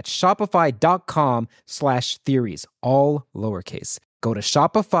period at shopify.com/theories, all lowercase. Go to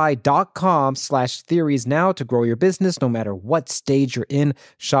shopify.com/theories now to grow your business no matter what stage you're in.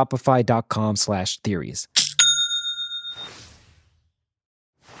 Shopify.com/theories.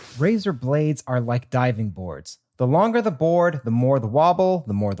 Razor blades are like diving boards. The longer the board, the more the wobble,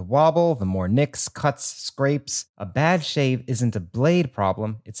 the more the wobble, the more nicks, cuts, scrapes. A bad shave isn't a blade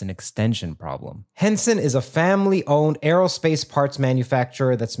problem, it's an extension problem. Henson is a family-owned aerospace parts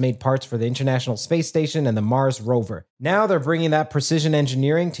manufacturer that's made parts for the International Space Station and the Mars rover. Now they're bringing that precision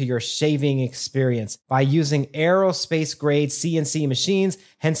engineering to your shaving experience. By using aerospace-grade CNC machines,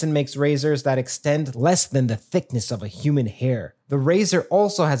 Henson makes razors that extend less than the thickness of a human hair. The razor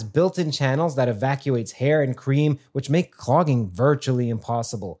also has built-in channels that evacuates hair and cream, which make clogging virtually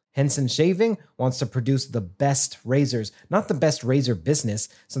impossible. Henson Shaving wants to produce the best razors, not the best razor business,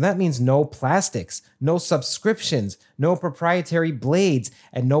 so that means no plastics, no subscriptions, no proprietary blades,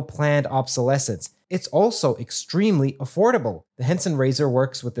 and no planned obsolescence. It's also extremely affordable. The Henson razor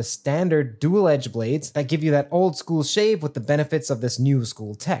works with the standard dual-edge blades that give you that old-school shave with the benefits of this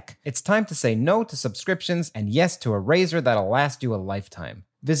new-school tech. It's time to say no to subscriptions and yes to a razor that'll last you a lifetime.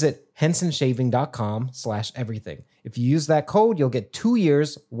 Visit hensonshaving.com/everything. If you use that code, you'll get 2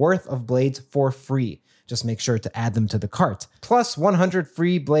 years worth of blades for free. Just make sure to add them to the cart. Plus 100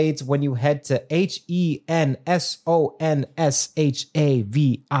 free blades when you head to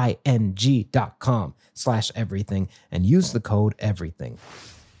hensonshaving.com/everything and use the code everything.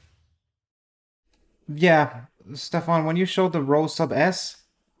 Yeah, Stephon, when you showed the row sub S,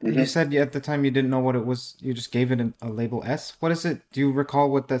 you said at the time you didn't know what it was. You just gave it a label S. What is it? Do you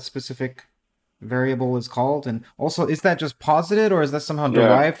recall what that specific variable is called? And also, is that just posited or is that somehow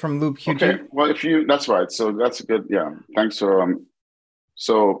derived from loop QG? Okay, well, that's right. So that's a good, thanks for,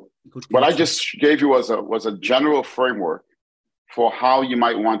 so what I just gave you was a general framework for how you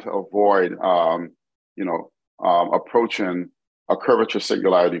might want to avoid, approaching a curvature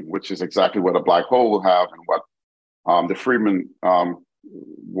singularity, which is exactly what a black hole will have and what the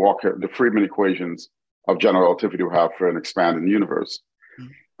Friedman equations of general relativity will have for an expanding universe.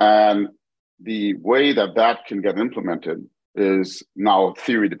 And the way that can get implemented is now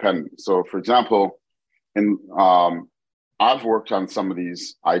theory dependent. So, for example, I've worked on some of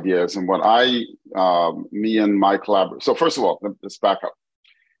these ideas, and what me and my collaborators. So, first of all, let's back up.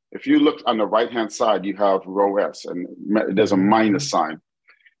 If you look on the right-hand side, you have rho S, and there's a minus sign.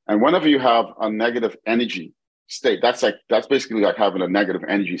 And whenever you have a negative energy state, that's basically like having a negative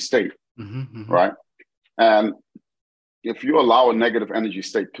energy state, right? And if you allow a negative energy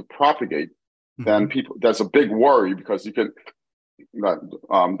state to propagate, then there's a big worry because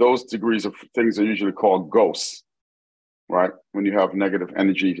those degrees of things are usually called ghosts, right? When you have negative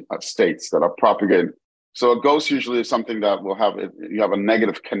energy states that are propagated. So a ghost usually is something that will have, you have a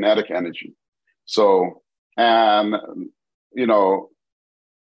negative kinetic energy. So, and, you know,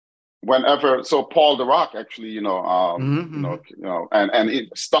 whenever, so Paul Dirac actually, and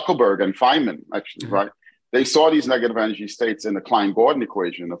Stuckelberg and Feynman actually, right? They saw these negative energy states in the Klein-Gordon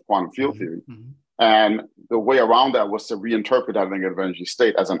equation of quantum field theory. And the way around that was to reinterpret that negative energy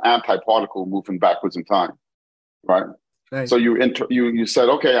state as an anti-particle moving backwards in time, right? So you said,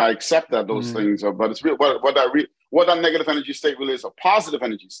 okay, I accept that those things are, but it's real. What that negative energy state really is a positive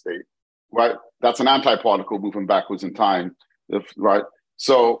energy state, right? That's an anti-particle moving backwards in time, right?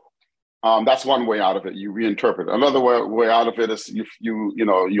 So that's one way out of it. You reinterpret. Another way out of it is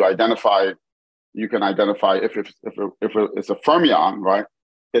you identify. You can identify if it's a fermion, right?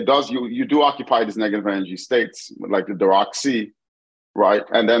 It does you do occupy these negative energy states like the Dirac C, right?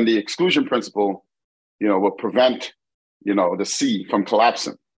 And then the exclusion principle, will prevent the C from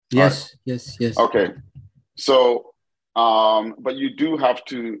collapsing. Yes, right? yes. Okay. So, but you do have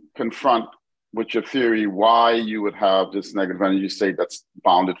to confront with your theory why you would have this negative energy state that's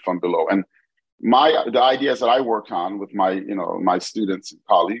bounded from below. And the ideas that I worked on with my students and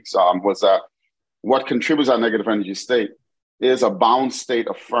colleagues was that what contributes to that negative energy state is a bound state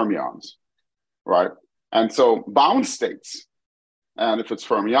of fermions, right? And so bound states, and if it's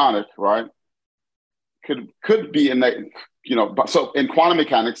fermionic, right, could be so in quantum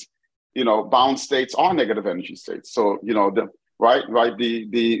mechanics, bound states are negative energy states. So the Bohr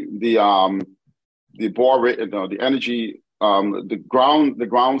rate, the energy, the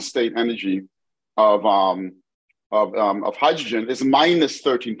ground state energy of hydrogen is minus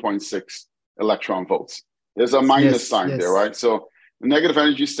 13.6 electron volts. There's a minus sign there, right? So the negative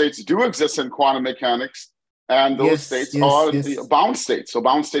energy states do exist in quantum mechanics, and those states are bound states. So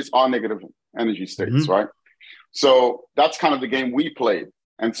bound states are negative energy states, right? So that's kind of the game we played.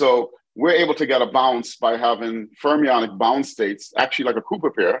 And so we're able to get a bounce by having fermionic bound states, actually like a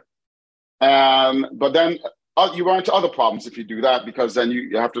Cooper pair. But then you run into other problems if you do that, because then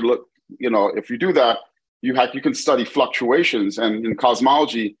you have to look, if you do that, you can study fluctuations. And in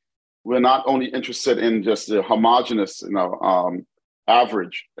cosmology, we're not only interested in just the homogeneous,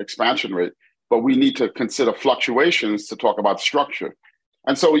 average expansion rate, but we need to consider fluctuations to talk about structure.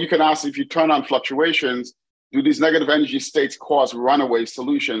 And so you can ask, if you turn on fluctuations, do these negative energy states cause runaway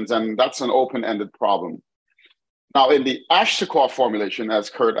solutions? And that's an open-ended problem. Now, in the Ashtekar formulation, as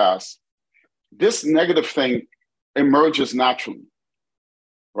Kurt asked, this negative thing emerges naturally,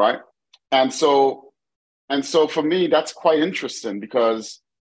 right? And so for me, that's quite interesting because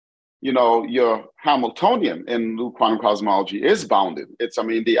your Hamiltonian in loop quantum cosmology is bounded. The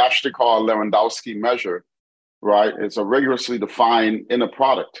Ashtekar-Lewandowski measure, right? It's a rigorously defined inner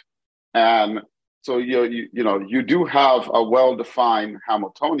product. And so you do have a well-defined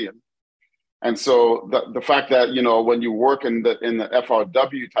Hamiltonian. And so the fact that, when you work in the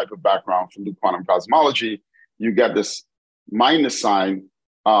FRW type of background from loop quantum cosmology, you get this minus sign,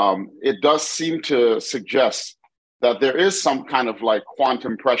 it does seem to suggest that there is some kind of like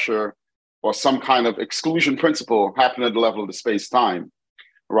quantum pressure or some kind of exclusion principle happening at the level of the space-time,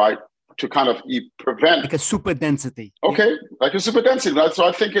 right? To kind of prevent... Like a super density. Okay, like a super density. Right? So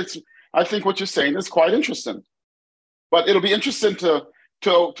I think what you're saying is quite interesting. But it'll be interesting to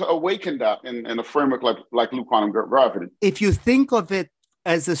awaken that in a framework like loop quantum gravity. If you think of it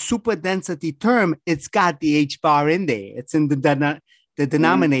as a super density term, it's got the H bar in there. It's in the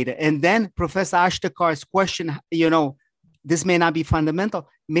denominator. And then Professor Ashtekar's question, this may not be fundamental.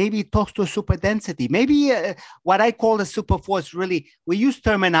 Maybe it talks to a super density. Maybe what I call a super force, really, we use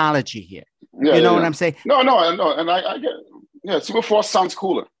terminology here. What I'm saying? No. And I get it. Yeah, super force sounds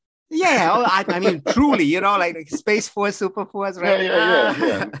cooler. Yeah, I mean, truly, like Space Force, Super Force, right?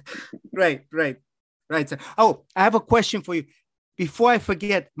 Yeah. Right. So, I have a question for you. Before I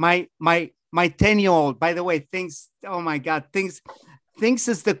forget, my 10-year-old, by the way, thinks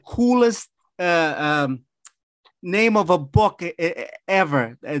is the coolest name of a book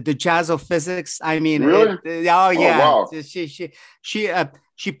ever, The Jazz of Physics. I mean, really? Wow.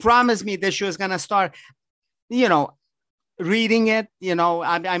 She promised me that she was gonna start, reading it.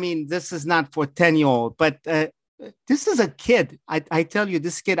 I mean, this is not for 10-year-old, but this is a kid. I tell you,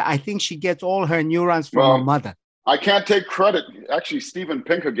 this kid, I think she gets all her neurons from her mother. I can't take credit. Actually, Steven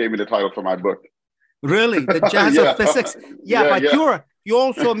Pinker gave me the title for my book. Really? The Jazz of Physics? But you're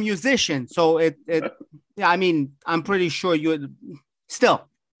also a musician. So I'm pretty sure you still,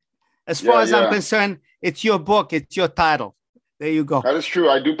 as far as I'm concerned, it's your book, it's your title. There you go. That is true.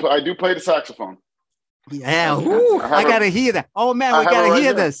 I do play the saxophone. Yeah, I gotta hear that. Oh man, we gotta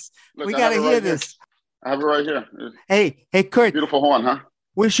hear this. We gotta hear this. I have it right here. Hey, Kurt. Beautiful horn, huh?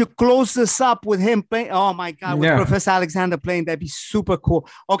 We should close this up with him playing. Oh my God, with Professor Alexander playing, that'd be super cool.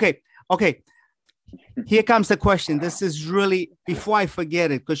 Okay. Here comes the question. This is really, before I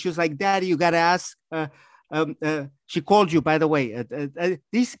forget it, because she was like, Daddy, you gotta ask. She called you, by the way.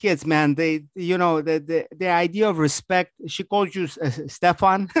 These kids, man, the idea of respect. She called you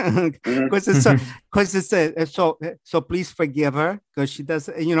Stephon, because so please forgive her, because she does.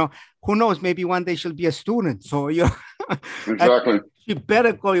 Who knows? Maybe one day she'll be a student. So exactly. She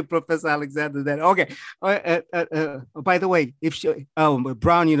better call you Professor Alexander then. Okay. By the way, if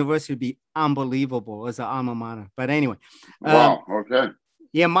Brown University would be unbelievable as an alma mater. But anyway. Wow. Okay.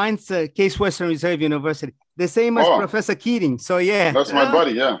 Yeah, mine's Case Western Reserve University, the same as Professor Keating. So yeah, that's my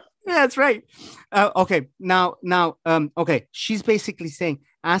buddy. Yeah, that's right. Okay, now, okay. She's basically saying,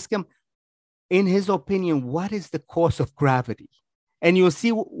 ask him, in his opinion, what is the cause of gravity, and you'll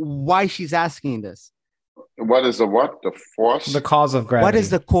see why she's asking this. What is the what? The force? The cause of gravity. What is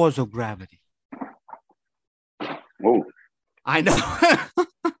the cause of gravity? Oh, I know.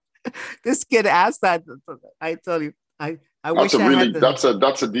 This kid asked that. I tell you, I wish I had that's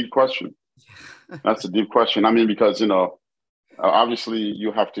a deep question. That's a deep question. I mean, because obviously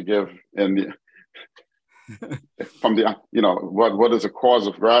you have to give from the what is the cause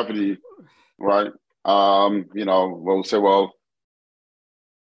of gravity, right? We'll say, well,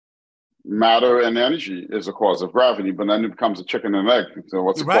 matter and energy is the cause of gravity, but then it becomes a chicken and egg. So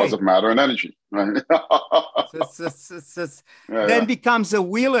what's the cause of matter and energy? Right? Then becomes a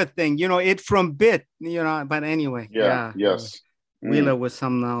Wheeler thing, it from bit, but anyway. Yes. Wheeler was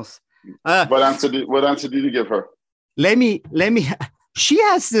something else. What answer did you give her? Let me, she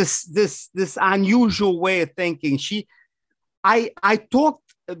has this unusual way of thinking. I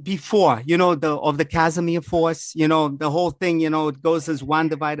talked before, of the Casimir force, the whole thing, it goes as one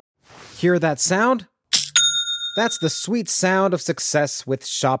divided. Hear that sound? That's the sweet sound of success with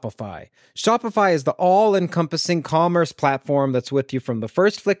Shopify. Shopify is the all-encompassing commerce platform that's with you from the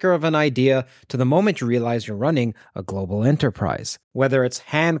first flicker of an idea to the moment you realize you're running a global enterprise. Whether it's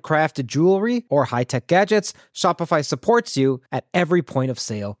handcrafted jewelry or high-tech gadgets, Shopify supports you at every point of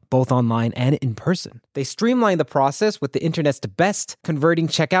sale, both online and in person. They streamline the process with the internet's best converting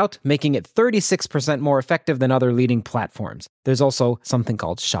checkout, making it 36% more effective than other leading platforms. There's also something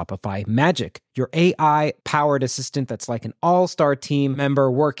called Shopify Magic, your AI-powered assistant that's like an all-star team member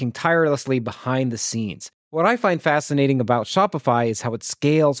working tirelessly behind the scenes. What I find fascinating about Shopify is how it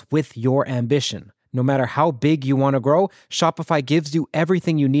scales with your ambition. No matter how big you want to grow, Shopify gives you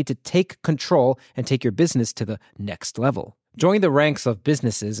everything you need to take control and take your business to the next level. Join the ranks of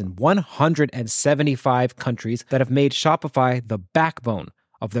businesses in 175 countries that have made Shopify the backbone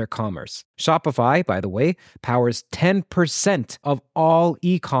of their commerce. Shopify, by the way, powers 10% of all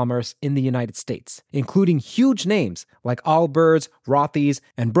e-commerce in the United States, including huge names like Allbirds, Rothy's,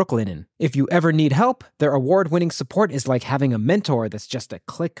 and Brooklinen. If you ever need help, their award-winning support is like having a mentor that's just a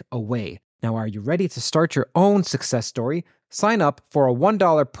click away. Now, are you ready to start your own success story? Sign up for a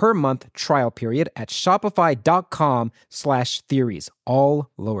 $1 per month trial period at shopify.com/theories, all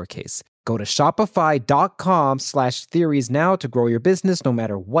lowercase. Go to shopify.com/theories now to grow your business no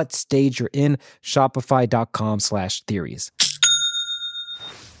matter what stage you're in. Shopify.com/theories.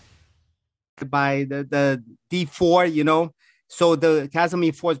 By the D4, so the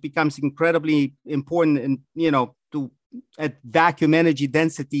Casimir force becomes incredibly important in, at vacuum energy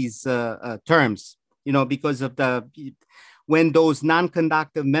densities terms, because of when those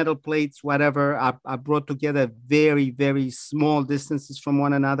non-conductive metal plates, whatever, are brought together very, very small distances from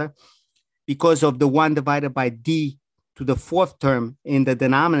one another, because of the 1 divided by D to the 4th term in the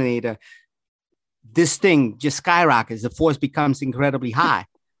denominator, this thing just skyrockets. The force becomes incredibly high.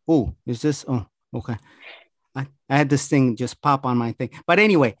 Oh, is this? Oh, okay. I had this thing just pop on my thing. But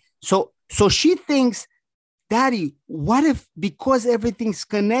anyway, so she thinks, Daddy, what if, because everything's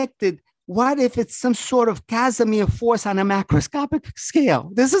connected, what if it's some sort of Casimir force on a macroscopic scale?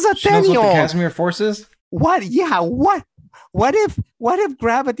 This is a 10-year-old. She knows what the Casimir force is? What? Yeah, what? What if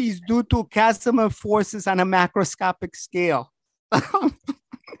gravity is due to Casimir forces on a macroscopic scale?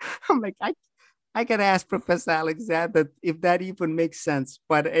 I'm like, I gotta ask Professor Alexander if that even makes sense.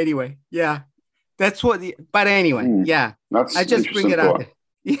 But anyway, yeah, that's what. But anyway, yeah, I just bring it out there.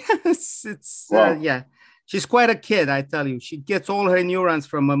 Yes, it's wow. Yeah. She's quite a kid, I tell you. She gets all her neurons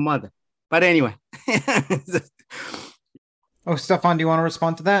from her mother. But anyway. Oh, Stephon, do you want to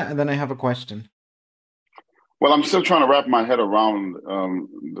respond to that? And then I have a question. Well, I'm still trying to wrap my head around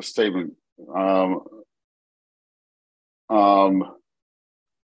the statement.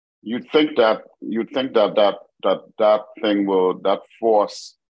 that thing will, that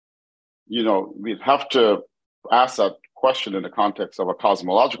force, we'd have to ask that question in the context of a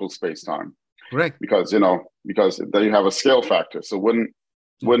cosmological space-time. Correct. Because then you have a scale factor. So wouldn't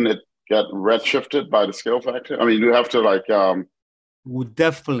it get redshifted by the scale factor? I mean, you have to like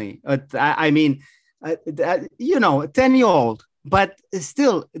definitely. I mean, 10-year-old, but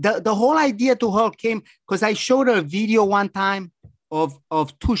still, the whole idea to her came because I showed her a video one time of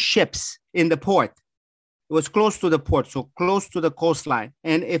two ships in the port. It was close to the port, so close to the coastline.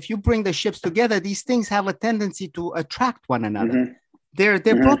 And if you bring the ships together, these things have a tendency to attract one another. Mm-hmm.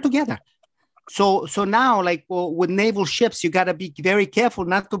 They're brought together. So now, like with naval ships, you got to be very careful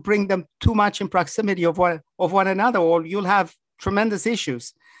not to bring them too much in proximity of one another, or you'll have tremendous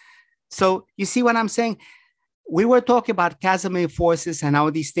issues. So you see what I'm saying? We were talking about Casimir forces and how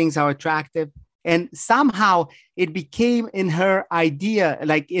these things are attractive. And somehow it became in her idea,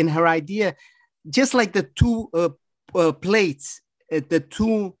 just like the two plates, the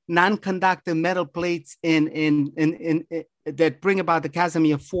two non-conductive metal plates in that bring about the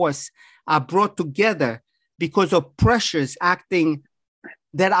Casimir force are brought together because of pressures acting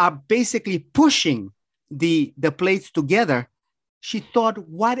that are basically pushing the plates together. She thought,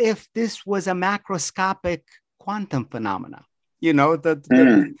 what if this was a macroscopic quantum phenomena?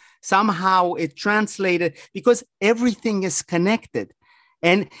 Somehow it translated, because everything is connected.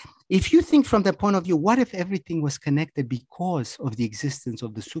 And if you think from the point of view, what if everything was connected because of the existence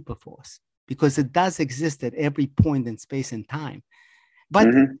of the superforce? Because it does exist at every point in space and time. But,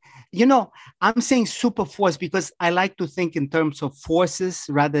 I'm saying superforce because I like to think in terms of forces,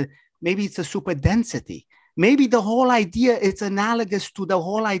 rather, maybe it's a super density. Maybe the whole idea is analogous to the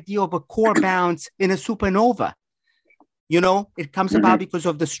whole idea of a core bounce in a supernova. It comes about because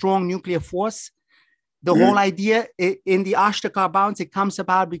of the strong nuclear force. The whole idea in the Ashtekar bounce, it comes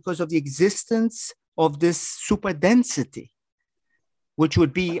about because of the existence of this super density, which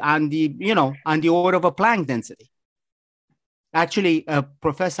would be on the order of a Planck density. Actually,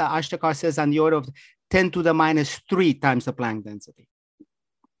 Professor Ashtekar says on the order of 10 to the minus 3 times the Planck density.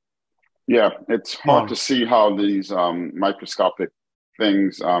 Yeah, it's hard to see how these microscopic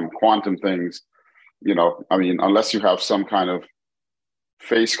things, quantum things, unless you have some kind of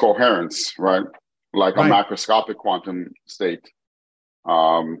phase coherence, right? Like a macroscopic quantum state.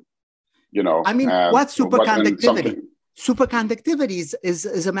 What's superconductivity? Superconductivity is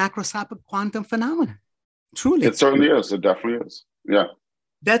a macroscopic quantum phenomenon. Truly. It certainly is. It definitely is. Yeah.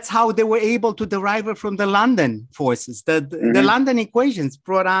 That's how they were able to derive it from the London forces. The London equations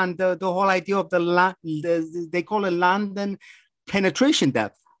brought on the whole idea of they call it London penetration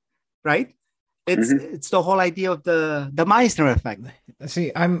depth, right? It's the whole idea of the Meissner effect.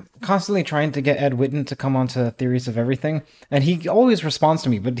 See, I'm constantly trying to get Ed Witten to come onto Theories of Everything, and he always responds to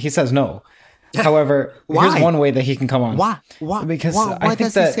me, but he says no. However, here's one way that he can come on. Why? Because why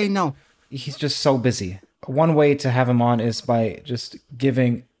does he say no? He's just so busy. One way to have him on is by just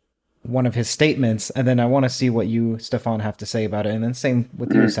giving one of his statements, and then I want to see what you, Stephon, have to say about it, and then same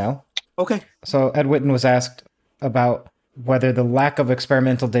with you, Sal. Okay. So Ed Witten was asked about whether the lack of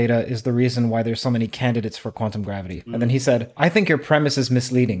experimental data is the reason why there's so many candidates for quantum gravity. And then he said, I think your premise is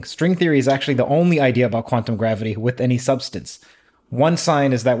misleading. String theory is actually the only idea about quantum gravity with any substance. One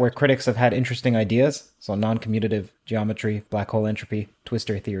sign is that where critics have had interesting ideas, so non-commutative geometry, black hole entropy,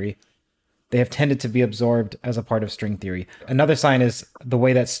 twistor theory, they have tended to be absorbed as a part of string theory. Another sign is the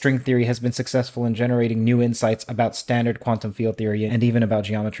way that string theory has been successful in generating new insights about standard quantum field theory and even about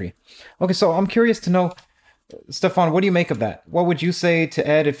geometry. Okay, so I'm curious to know, Stephon, what do you make of that? What would you say to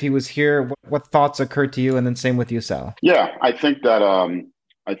Ed if he was here? What thoughts occurred to you? And then same with you, Sal. Yeah, I think that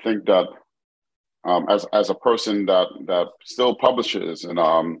as a person that still publishes and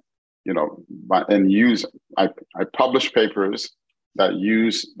I publish papers that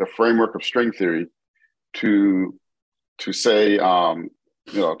use the framework of string theory to say to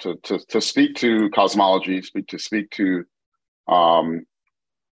speak to cosmology, speak to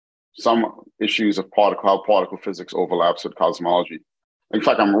some issues of how particle physics overlaps with cosmology. In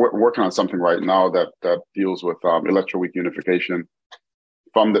fact, I'm working on something right now that deals with electroweak unification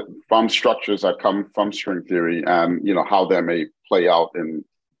from structures that come from string theory, and how that may play out in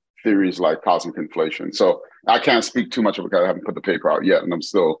theories like cosmic inflation. So I can't speak too much of it because I haven't put the paper out yet, and I'm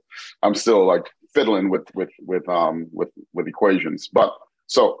still like fiddling with equations. But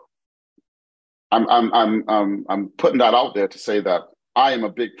so I'm putting that out there to say that I am a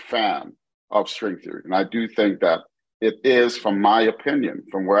big fan of string theory, and I do think that it is, from my opinion,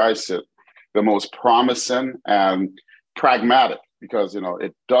 from where I sit, the most promising and pragmatic, because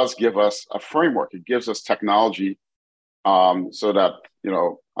it does give us a framework. It gives us technology so that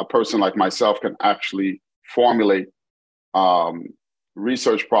a person like myself can actually formulate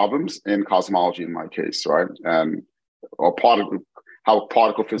research problems in cosmology, in my case, right? And or how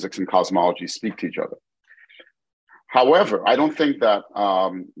particle physics and cosmology speak to each other. However, I don't think that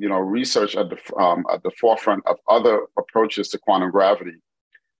research at the forefront of other approaches to quantum gravity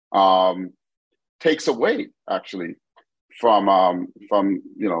takes away actually from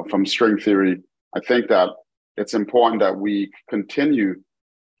string theory. I think that it's important that we continue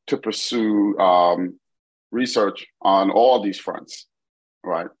to pursue research on all these fronts,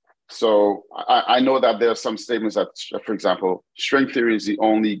 right? So I know that there are some statements that, for example, string theory is the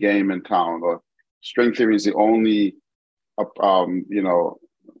only game in town, or string theory is the only,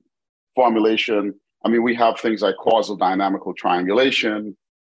 formulation. I mean, we have things like causal dynamical triangulation,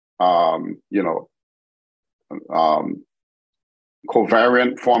 covariant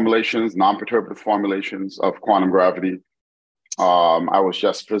formulations, non-perturbative formulations of quantum gravity. I was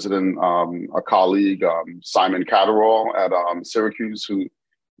just visiting a colleague, Simon Catterall at Syracuse, who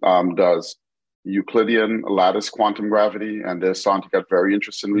does Euclidean lattice quantum gravity, and they're starting to get very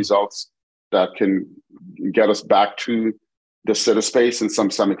interesting results that can get us back to de Sitter space in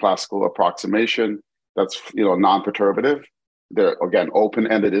some semi-classical approximation that's non-perturbative. There are, again,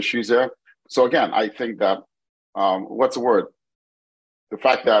 open-ended issues there. So again, I think that what's the word? The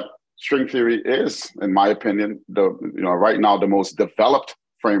fact that string theory is, in my opinion, right now the most developed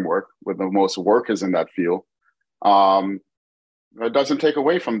framework with the most workers in that field. It doesn't take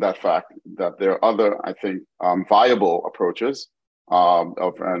away from that fact that there are other, I think, viable approaches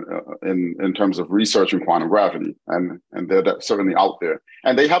in terms of research in quantum gravity, and they're certainly out there,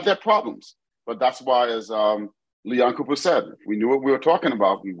 and they have their problems. But that's why, as Leon Cooper said, if we knew what we were talking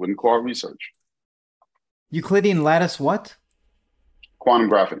about, we wouldn't call it research. Euclidean lattice what? Quantum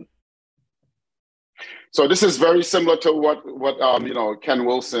gravity. So this is very similar to what Ken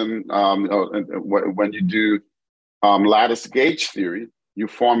Wilson, when you do lattice gauge theory, you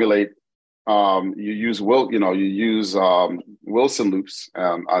formulate, you use Wilson loops,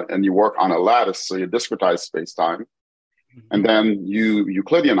 and you work on a lattice, so you discretize space-time, and then you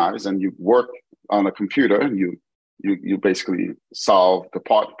Euclideanize, and you work on a computer, and you basically solve the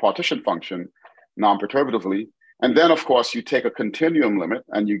partition function non-perturbatively, and then of course you take a continuum limit,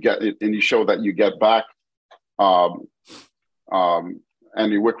 and you get it, and you show that you get back, and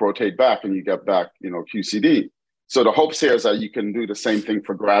you Wick rotate back, and you get back, QCD. So the hopes here is that you can do the same thing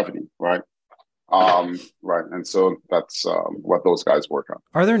for gravity, right? Right, and so that's what those guys work on.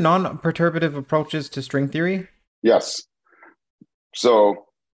 Are there non-perturbative approaches to string theory? Yes. So,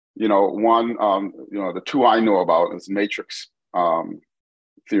 one, the two I know about is matrix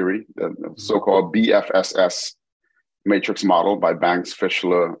theory, the so-called BFSS matrix model by Banks,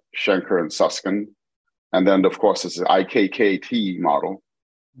 Fischler, Schenker, and Susskind. And then, of course, it's the IKKT model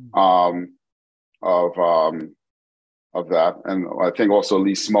of that. And I think also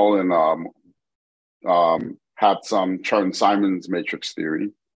Lee Smolin had some Chern-Simons matrix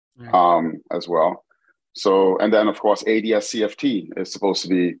theory as well. So, and then of course, ADS-CFT is supposed to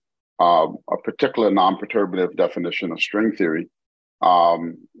be a particular non-perturbative definition of string theory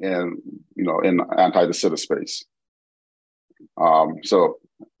in anti-de Sitter space. So,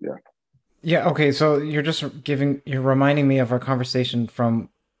 yeah. Yeah, okay, so you're reminding me of our conversation from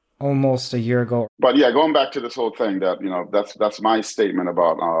almost a year ago. But yeah, going back to this whole thing that, that's my statement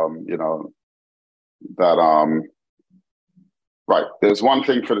about, right. There's one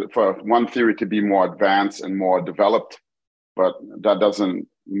thing for one theory to be more advanced and more developed, but that doesn't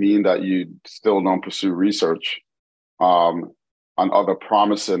mean that you still don't pursue research on other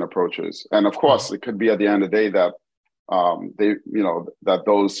promising approaches. And of course, it could be at the end of the day that that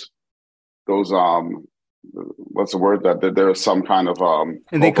those what's the word, that there is some kind of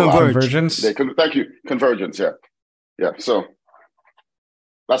and they converge. Convergence. Thank you, convergence. Yeah. So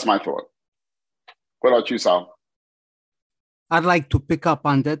that's my thought. What about you, Sal? I'd like to pick up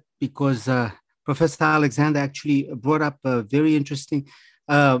on that because Professor Alexander actually brought up a very interesting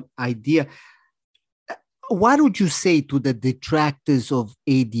idea. What would you say to the detractors of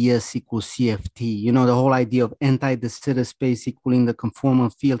ADS equals CFT? The whole idea of anti-de Sitter space equaling the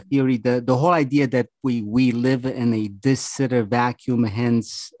conformal field theory, the whole idea that we live in a de Sitter vacuum,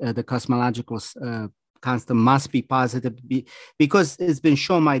 hence the cosmological constant must be positive because it's been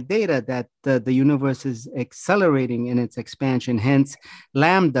shown by data that the universe is accelerating in its expansion, hence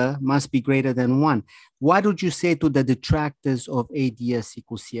lambda must be greater than 1. What would you say to the detractors of ADS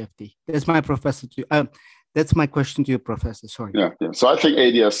equals CFT? That's my professor. That's my question to you, Professor. Sorry. Yeah. So I think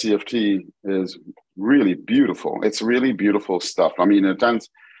ADS CFT is really beautiful. It's really beautiful stuff. I mean, and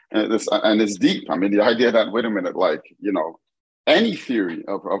it's deep. I mean, the idea that, wait a minute, any theory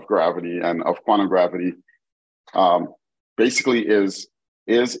of gravity and of quantum gravity basically is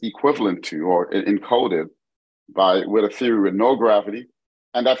equivalent to or encoded with a theory with no gravity,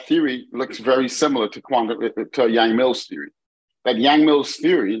 and that theory looks very similar to Yang-Mills theory. That Yang-Mills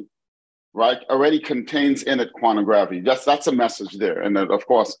theory, right, already contains in it quantum gravity. That's a message there, and then of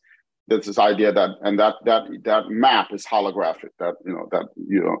course there's this idea that map is holographic. That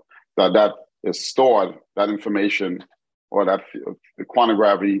is stored, that information or that the quantum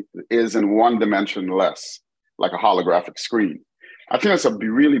gravity is in one dimension less, like a holographic screen. I think that's a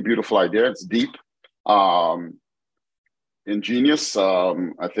really beautiful idea. It's deep, ingenious.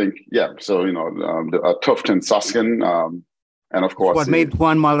 I think, yeah. So Tuft and Susskind, and of course, what made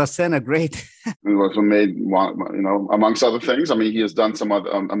Juan Malacena great. What made amongst other things. I mean, he has done some other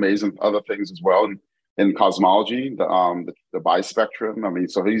amazing other things as well in cosmology, the bispectrum. I mean,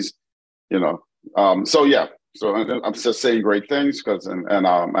 so he's, so yeah. So I'm just saying great things because and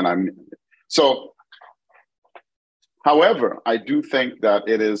I'm so. However, I do think that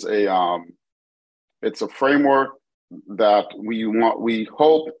it is it's a framework that we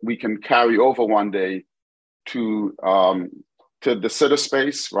hope we can carry over one day to De Sitter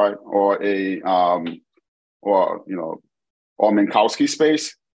space, right, or Minkowski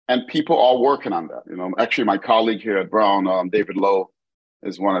space, and people are working on that. Actually, my colleague here at Brown, David Lowe,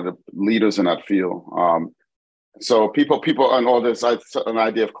 is one of the leaders in that field. So people and all this, an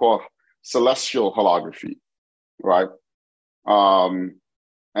idea of called celestial holography, right?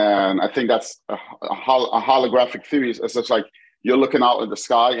 And I think that's a holographic theory. It's just like you're looking out at the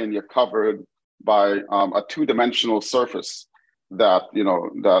sky and you're covered by a two-dimensional surface that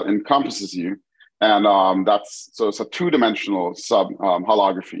that encompasses you, and so it's a two-dimensional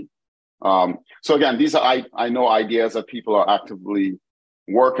holography. So again, these are I know ideas that people are actively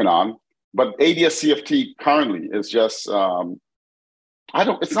working on. But ADS-CFT currently is just I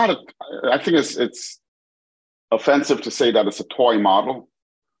think it's offensive to say that it's a toy model,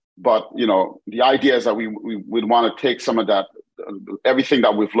 but the idea is that we would want to take some of that everything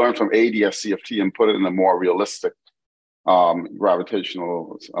that we've learned from ADS-CFT and put it in a more realistic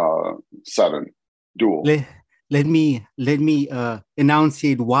gravitational setting dual. Let me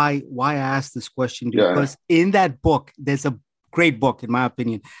enunciate why I asked this question, because in that book there's a great book in my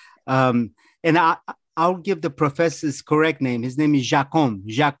opinion. And I'll give the professor's correct name. His name is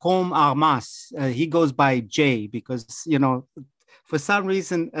Jacome Armas. He goes by J because, for some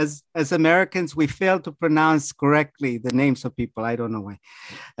reason, as Americans, we fail to pronounce correctly the names of people. I don't know why.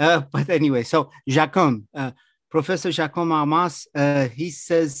 But anyway, so Jacome, Professor Jacome Armas, he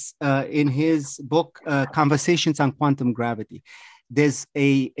says in his book, Conversations on Quantum Gravity, there's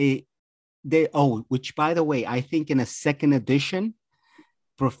which by the way, I think in a second edition,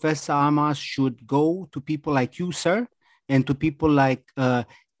 Professor Armas should go to people like you, sir, and to people like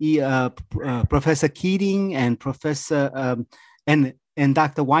Professor Keating and Professor and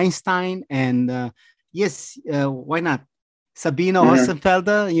Dr. Weinstein and yes, why not Sabine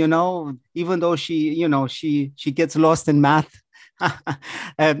Hossenfelder? Even though she gets lost in math,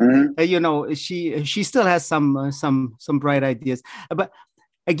 she still has some bright ideas, but.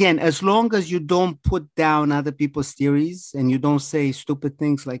 Again, as long as you don't put down other people's theories and you don't say stupid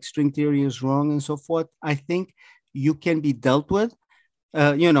things like string theory is wrong and so forth, I think you can be dealt with,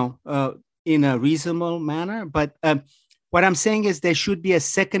 in a reasonable manner. But what I'm saying is there should be a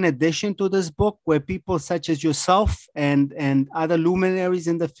second edition to this book where people such as yourself and other luminaries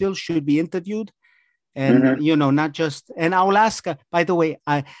in the field should be interviewed. And, not just, and I will ask, by the way,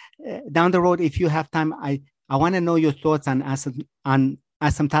 down the road, if you have time, I want to know your thoughts on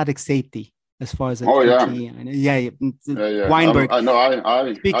asymptotic safety as far as Weinberg.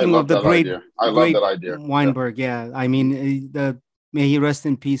 Speaking of the great, I love that idea. Weinberg, I mean, may he rest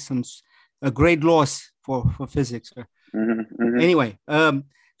in peace. A great loss for physics. Anyway,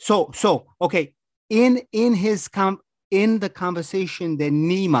 so okay. In the conversation that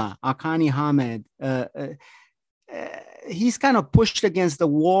Nima Akani Hamed, he's kind of pushed against the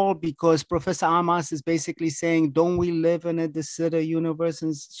wall because Professor Armas is basically saying, don't we live in a De Sitter universe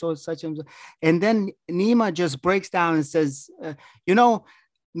and such. And then Nima just breaks down and says,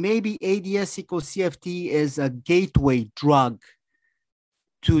 maybe ADS equals CFT is a gateway drug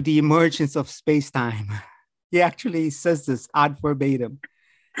to the emergence of space-time. He actually says this ad verbatim.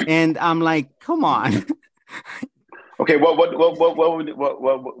 And I'm like, come on. Okay, what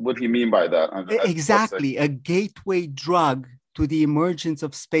would he mean by that? Exactly, a gateway drug to the emergence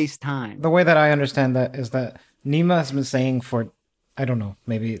of space-time. The way that I understand that is that Nima has been saying for, I don't know,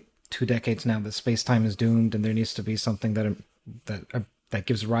 maybe 2 decades now that space-time is doomed and there needs to be something that that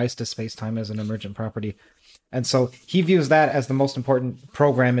gives rise to space-time as an emergent property. And so he views that as the most important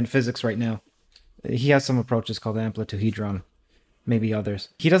program in physics right now. He has some approaches called amplituhedron, maybe others.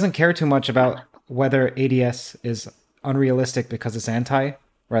 He doesn't care too much about whether ADS is unrealistic because it's anti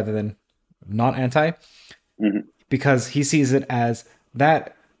rather than not anti, because he sees it as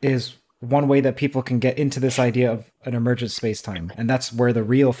that is one way that people can get into this idea of an emergent space-time, and that's where the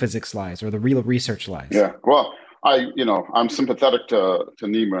real physics lies, or the real research lies. Yeah, well, I'm sympathetic to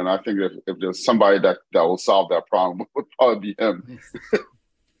Nima, and I think if there's somebody that will solve that problem, it would probably be him.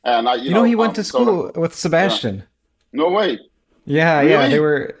 And he went to school with Sebastian. Yeah. No way. Yeah, really? Yeah, they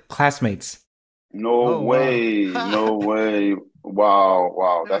were classmates. No way. Wow. No way.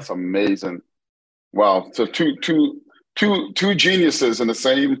 Wow, that's amazing. Wow, so two geniuses in the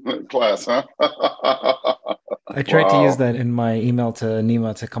same class, huh? I tried to use that in my email to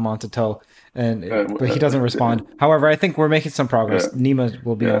Nima to come on to Toe, but he doesn't respond. However, I think we're making some progress. Yeah. Nima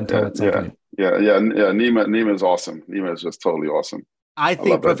will be on Toe at some point. Yeah. Nima is awesome. Nima is just totally awesome. I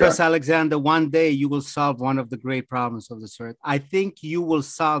think, Professor Alexander, one day you will solve one of the great problems of this earth. I think you will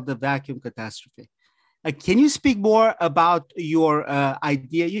solve the vacuum catastrophe. Can you speak more about your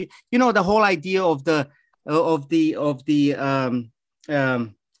idea? You know, the whole idea of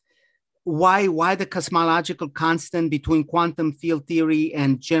why the cosmological constant between quantum field theory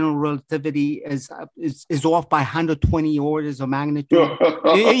and general relativity is off by 120 orders of magnitude.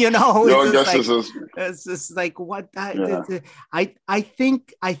 It's just like what I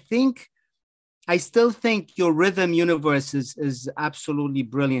still think your rhythm universe is absolutely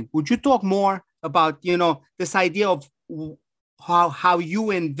brilliant. Would you talk more about this idea of how you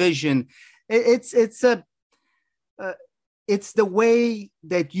envision it's the way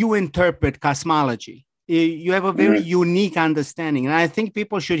that you interpret cosmology. You have a very unique understanding, and I think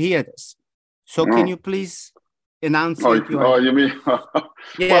people should hear this. So can you please announce it? You mean?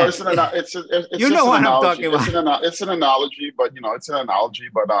 Yeah. Well, it's you know what I'm talking about. It's an analogy, but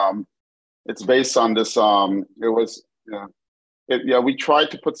it's based on this. We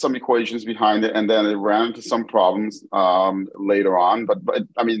tried to put some equations behind it, and then it ran into some problems later on. But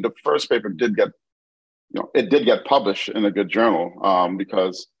the first paper did get. It did get published in a good journal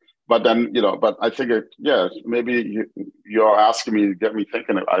but I think maybe you're asking me to get me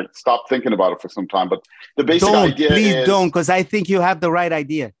thinking. I stopped thinking about it for some time, but the basic idea please don't, because I think you have the right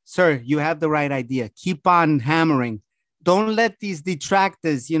idea. Sir, you have the right idea. Keep on hammering. Don't let these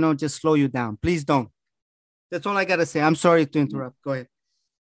detractors, just slow you down. Please don't. That's all I got to say. I'm sorry to interrupt. Go ahead.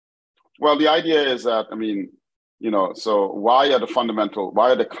 Well, the idea is that, so why are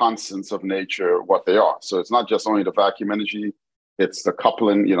the constants of nature what they are? So it's not just only the vacuum energy, it's the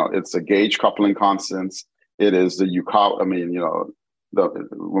coupling, it's the gauge coupling constants. It is the Yukawa,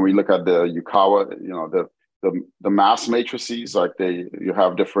 when we look at the Yukawa, the mass matrices, like you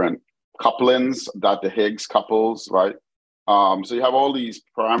have different couplings that the Higgs couples, right? So you have all these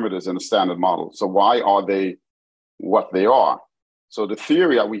parameters in the standard model. So why are they what they are? So the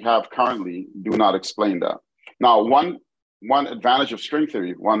theory that we have currently do not explain that. Now, one advantage of string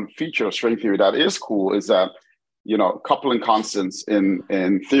theory, one feature of string theory that is cool is that, coupling constants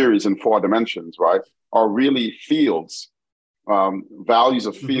in theories in 4 dimensions, right, are really fields, values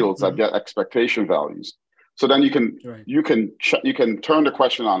of fields that get expectation values. So then you can turn the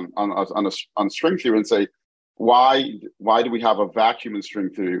question on string theory and say, why do we have a vacuum in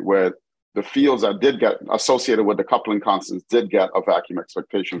string theory where the fields that did get associated with the coupling constants did get a vacuum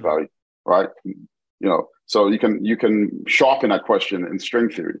expectation value, right? So you can sharpen that question in string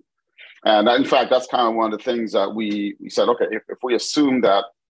theory. And in fact, that's kind of one of the things that we said, okay, if we assume that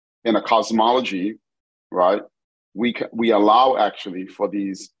in a cosmology, right, we allow actually for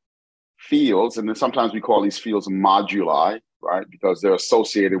these fields, and then sometimes we call these fields moduli, right, because they're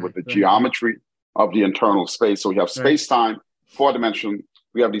associated with the geometry of the internal space. So we have space-time, 4-dimension.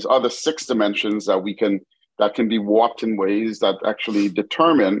 We have these other 6 dimensions that can be warped in ways that actually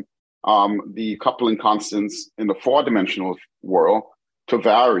determine the coupling constants in the 4-dimensional world to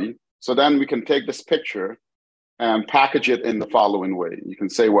vary. So then we can take this picture and package it in the following way. You can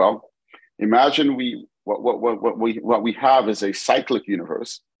say, well, imagine what we have is a cyclic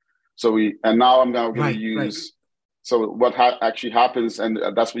universe. So now I'm going to use. So what actually happens, and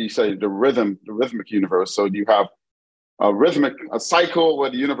that's what you say, the rhythmic universe. So you have a cycle where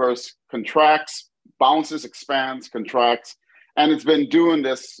the universe contracts, bounces, expands, contracts. And it's been doing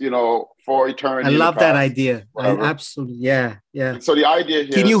this, for eternity. I love that idea. Absolutely. Yeah. And so the idea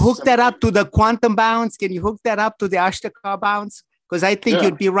here. Can you hook that up to the quantum bounds? Can you hook that up to the Ashtekar bounds? Because I think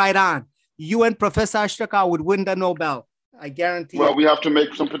you'd be right on. You and Professor Ashtekar would win the Nobel. I guarantee. Well, we have to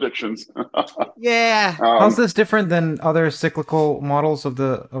make some predictions. Yeah. How's this different than other cyclical models of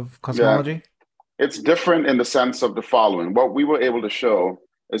cosmology? Yeah. It's different in the sense of the following. What we were able to show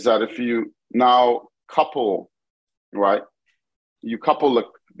is that if you now couple, right, you couple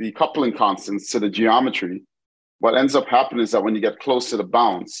the coupling constants to the geometry, what ends up happening is that when you get close to the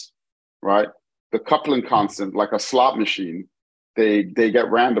bounce, right, the coupling constant, like a slot machine, they get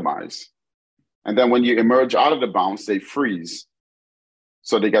randomized. And then when you emerge out of the bounce, they freeze.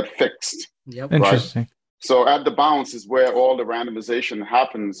 So they get fixed. Yep. Interesting. Right? So at the bounce is where all the randomization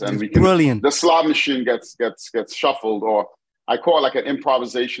happens, and brilliant. The slot machine gets shuffled, or I call it like an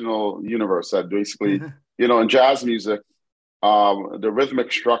improvisational universe that basically, in jazz music, the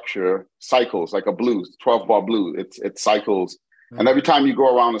rhythmic structure cycles like a blues, 12-bar blues. It cycles. And every time you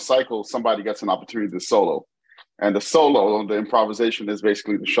go around a cycle, somebody gets an opportunity to solo. And the solo, the improvisation, is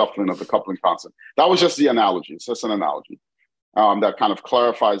basically the shuffling of the coupling constant. That was just the analogy. It's just an analogy that kind of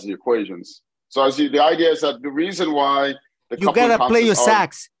clarifies the equations. So the idea is that the reason why you gotta play your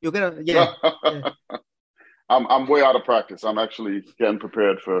sax. You gotta, yeah. I'm way out of practice. I'm actually getting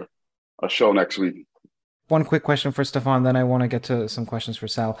prepared for a show next week. One quick question for Stephon, then I want to get to some questions for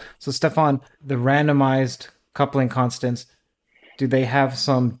Sal. So Stephon, the randomized coupling constants, do they have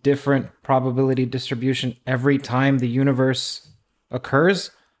some different probability distribution every time the universe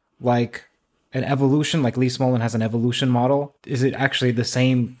occurs? Like an evolution, like Lee Smolin has an evolution model. Is it actually the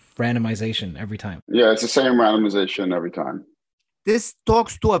same randomization every time? Yeah, it's the same randomization every time. This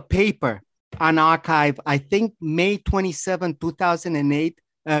talks to a paper on arXiv, I think May 27, 2008,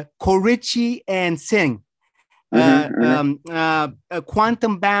 Corici and Singh.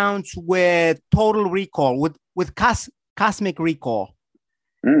 Quantum bounds with total recall, with cosmic recall.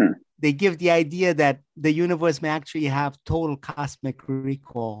 They give the idea that the universe may actually have total cosmic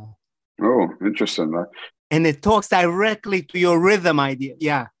recall. Oh, interesting. And it talks directly to your rhythm idea.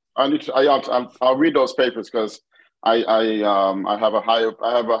 Yeah. I'll read those papers because I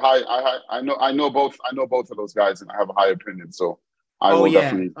know both of those guys, and I have a high opinion. So I will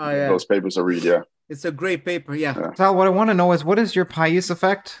definitely give those papers a read. Yeah. It's a great paper. Yeah. So what I want to know is, what is your Pais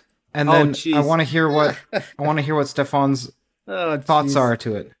effect? And then I want to hear what Stephon's thoughts are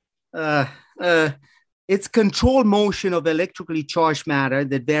to it. It's controlled motion of electrically charged matter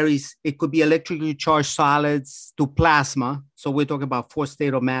that varies. It could be electrically charged solids to plasma. So we're talking about fourth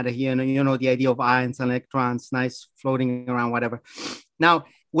state of matter here. And the idea of ions and electrons, nice floating around, whatever. Now,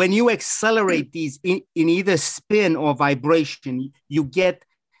 when you accelerate these in either spin or vibration, you get,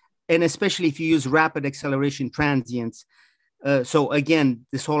 and especially if you use rapid acceleration transients. So again,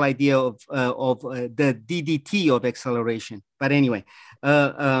 this whole idea of the DDT of acceleration. But anyway,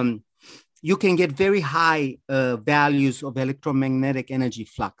 you can get very high values of electromagnetic energy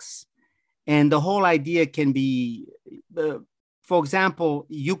flux. And the whole idea can be, for example,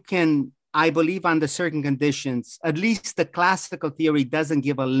 you can, I believe under certain conditions, at least the classical theory doesn't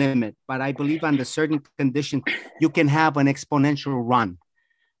give a limit, but I believe under certain conditions, you can have an exponential run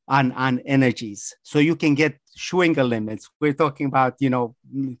on energies. So you can get Schwinger limits. We're talking about,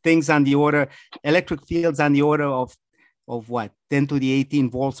 things on the order, electric fields on the order of what, 10 to the 18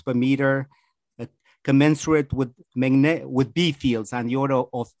 volts per meter, commensurate with B fields on the order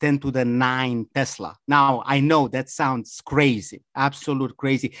of 10 to the 9 Tesla. Now, I know that sounds crazy, absolute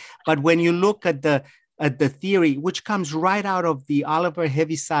crazy. But when you look at the theory, which comes right out of the Oliver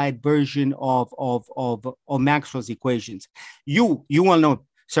Heaviside version of Maxwell's equations, you will know,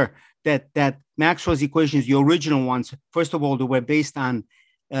 sir, that Maxwell's equations, the original ones, first of all, they were based on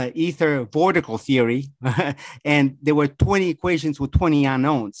ether vortical theory, and there were 20 equations with 20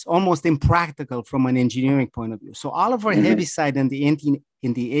 unknowns, almost impractical from an engineering point of view. So Oliver Heaviside in the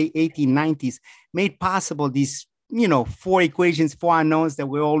 1890s made possible these, 4 equations, 4 unknowns that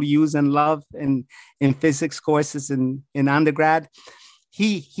we all use and love in physics courses in undergrad.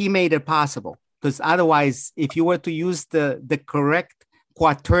 He made it possible, because otherwise, if you were to use the correct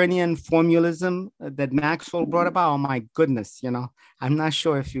quaternion formalism that Maxwell brought about, oh my goodness, I'm not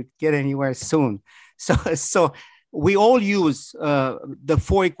sure if you'd get anywhere soon. So we all use the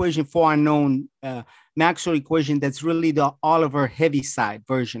 4 equation, 4 unknown Maxwell equation. That's really the Oliver Heaviside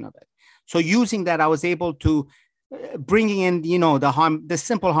version of it. So using that, I was able to bringing in, the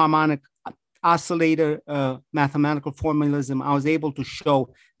simple harmonic oscillator mathematical formalism. I was able to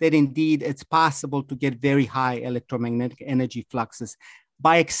show that indeed it's possible to get very high electromagnetic energy fluxes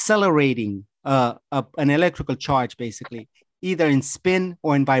by accelerating an electrical charge, basically, either in spin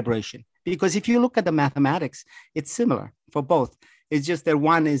or in vibration. Because if you look at the mathematics, it's similar for both. It's just that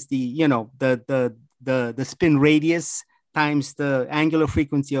one is the spin radius times the angular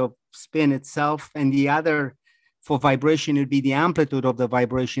frequency of spin itself, and the other for vibration, it'd be the amplitude of the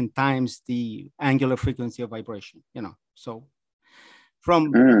vibration times the angular frequency of vibration, So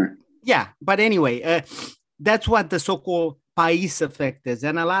but anyway, that's what the so-called Pais effect is.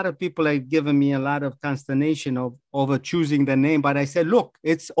 And a lot of people have given me a lot of consternation over choosing the name, but I said, look,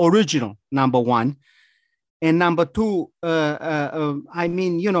 it's original, number one. And number two, I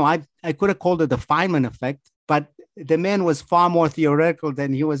could have called it the Feynman effect, but the man was far more theoretical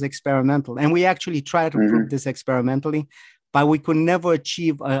than he was experimental. And we actually tried to prove this experimentally, but we could never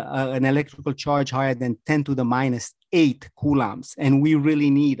achieve an electrical charge higher than 10 to the minus 8 coulombs. And we really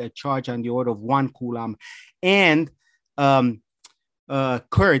need a charge on the order of 1 coulomb. And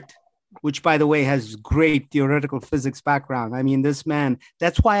Kurt, which, by the way, has great theoretical physics background. I mean, this man,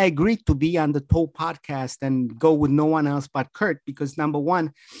 that's why I agreed to be on the TOE podcast and go with no one else but Kurt, because number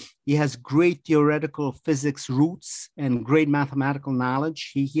one, he has great theoretical physics roots and great mathematical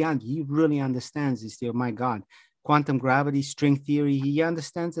knowledge. He really understands this theory. My God, quantum gravity, string theory, he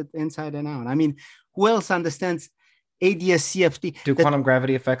understands it inside and out. I mean, who else understands ADS-CFT? Do quantum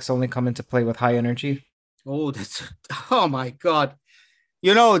gravity effects only come into play with high energy? Oh, my God.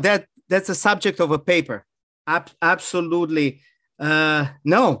 That's a subject of a paper. Absolutely.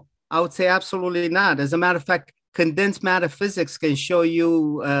 No, I would say absolutely not. As a matter of fact, condensed matter physics can show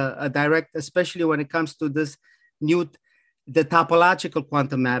you a direct, especially when it comes to the topological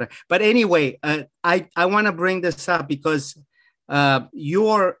quantum matter. But anyway, I want to bring this up because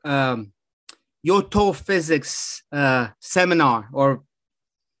your TOE physics seminar, or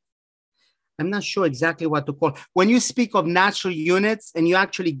I'm not sure exactly what to call. When you speak of natural units and you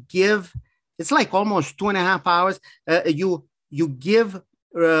actually give, it's like almost 2.5 hours. You give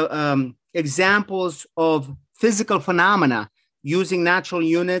examples of physical phenomena using natural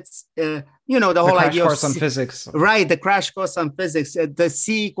units. The whole idea course on physics, right? The crash course on physics. The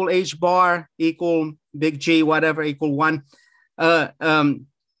C equal H bar equal big G whatever equal 1. It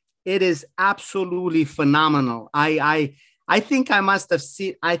is absolutely phenomenal. I think I must have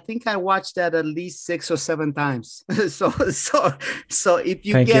seen. I think I watched that at least 6 or 7 times. So if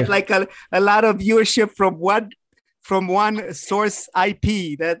you get like a lot of viewership from one source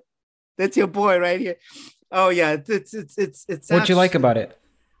IP, that's your boy right here. Oh yeah, it's. What'd you like about it?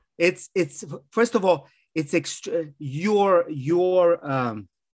 It's first of all, it's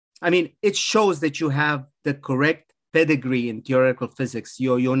I mean, it shows that you have the correct pedigree in theoretical physics.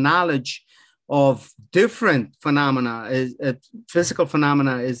 Your knowledge of different phenomena, physical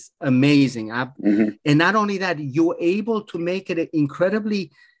phenomena, is amazing. And not only that, you're able to make it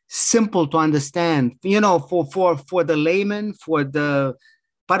incredibly simple to understand, for the layman,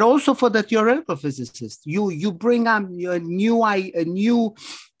 but also for the theoretical physicist. You bring up new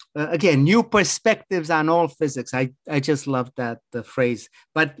perspectives on all physics. I just love the phrase,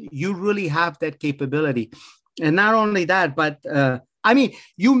 but you really have that capability. And not only that, but I mean,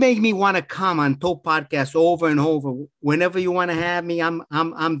 you make me want to come on TOE podcast over and over. Whenever you want to have me,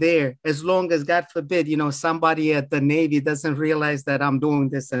 I'm there. As long as, God forbid, somebody at the Navy doesn't realize that I'm doing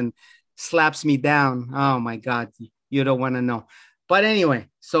this and slaps me down. Oh my God, you don't want to know. But anyway,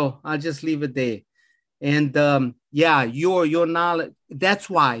 so I'll just leave it there. And your knowledge. That's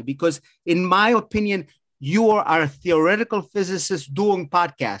why, because in my opinion, you are a theoretical physicist doing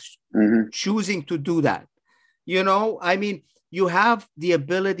podcasts, choosing to do that. I mean, you have the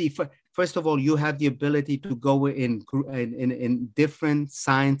ability first of all, you have the ability to go in different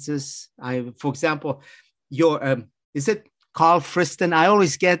sciences. For example, is it Carl Friston? I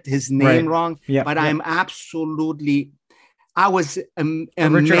always get his name wrong, but I'm absolutely, I was amazed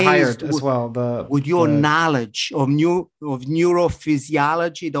Richard Hired as well. With your knowledge of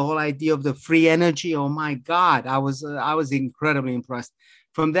neurophysiology, the whole idea of the free energy. Oh my God, I was incredibly impressed.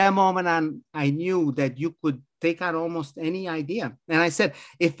 From that moment on, I knew that you could take out almost any idea. And I said,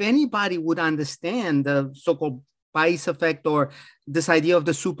 if anybody would understand the so-called Pais effect or this idea of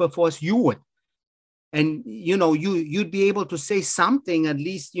the superforce, you would. And, you'd be able to say something, at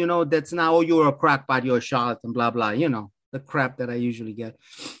least, that's now, oh, you're a crackpot, you're a charlatan, blah, blah, the crap that I usually get.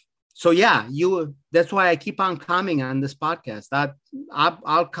 So, yeah, that's why I keep on coming on this podcast.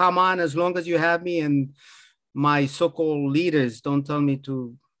 I'll come on as long as you have me, and my so-called leaders don't tell me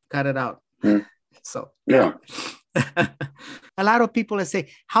to cut it out. So, yeah. A lot of people say,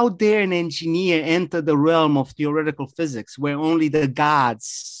 how dare an engineer enter the realm of theoretical physics where only the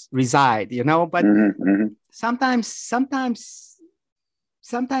gods reside, but sometimes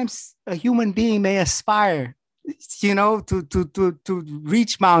a human being may aspire, to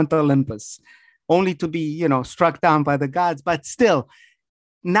reach Mount Olympus, only to be, struck down by the gods, but still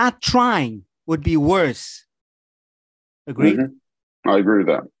not trying would be worse. Agreed? I agree with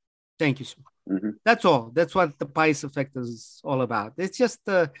that. Thank you, sir. That's all. That's what the Pais effect is all about. It's just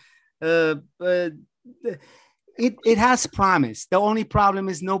it has promise. The only problem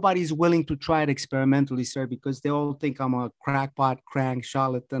is nobody's willing to try it experimentally, sir, because they all think I'm a crackpot, crank,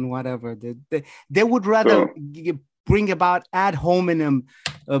 charlatan, whatever. They would rather bring about ad hominem.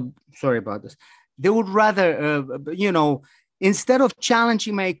 Sorry about this. They would rather, instead of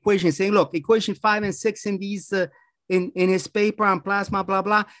challenging my equation, saying, look, equation 5 and 6 in these in his paper on plasma, blah,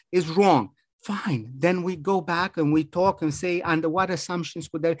 blah, is wrong. Fine. Then we go back and we talk and say, under what assumptions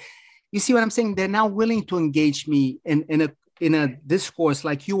would that? You see what I'm saying? They're now willing to engage me in a discourse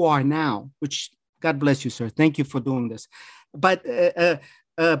like you are now, which God bless you, sir. Thank you for doing this. But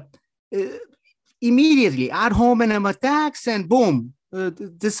immediately ad hominem attacks and boom,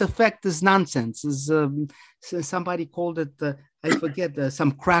 this effect is nonsense. Somebody called it, I forget,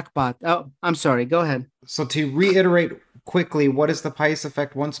 some crackpot. Oh, I'm sorry. Go ahead. So to reiterate quickly, what is the Pais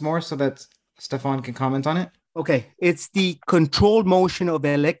effect once more so that Stephon can comment on it? Okay, it's the controlled motion of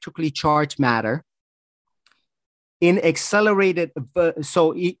electrically charged matter in accelerated,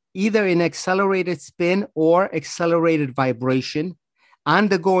 either in accelerated spin or accelerated vibration,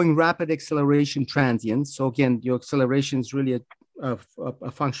 undergoing rapid acceleration transients. So again, your acceleration is really a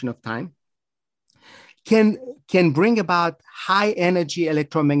function of time. Can bring about high energy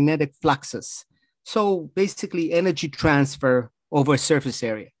electromagnetic fluxes. So basically energy transfer over surface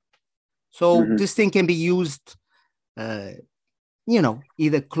area. So this thing can be used,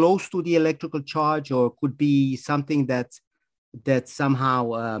 either close to the electrical charge or could be something that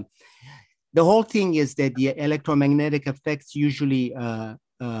somehow, the whole thing is that the electromagnetic effects usually,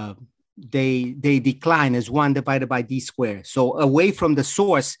 they decline as 1 divided by d squared. So away from the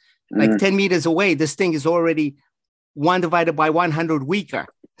source, like 10 meters away, this thing is already 1 divided by 100 weaker.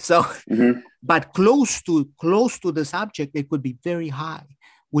 So, but close to this object, it could be very high.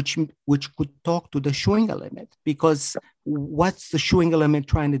 Which could talk to the Schwinger limit, because what's the Schwinger limit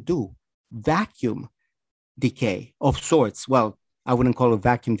trying to do? Vacuum decay of sorts. Well, I wouldn't call it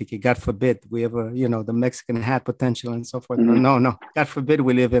vacuum decay. God forbid we ever, the Mexican hat potential and so forth. No. God forbid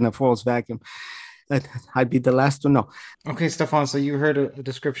we live in a false vacuum. I'd be the last to know. Okay, Stephon, so you heard a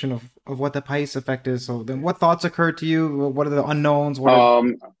description of what the Pais effect is. So then what thoughts occurred to you? What are the unknowns?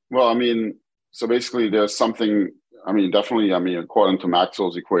 So basically there's something, definitely, according to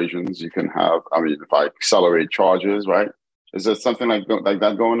Maxwell's equations, you can have, if I accelerate charges, right? Is there something like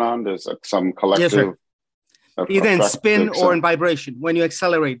that going on? There's some collective... Yes, either in spin or in vibration when you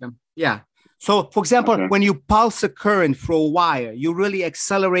accelerate them. Yeah. So, for example, when you pulse a current through a wire, you're really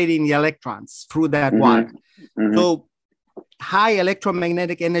accelerating the electrons through that wire. So high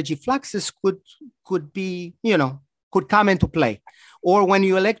electromagnetic energy fluxes could be, could come into play. Or when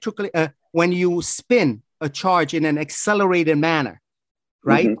you when you spin a charge in an accelerated manner,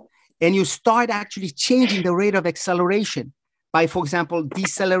 right? And you start actually changing the rate of acceleration by, for example,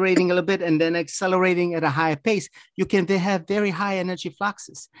 decelerating a little bit and then accelerating at a higher pace, you can have very high energy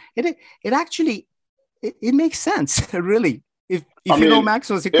fluxes. It makes sense, really. If you know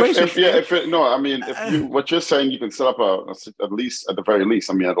Maxwell's equation. What you're saying, you can set up at the very least,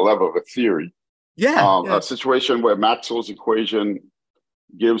 at the level of a theory. A situation where Maxwell's equation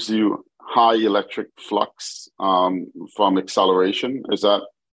gives you high electric flux from acceleration. Is that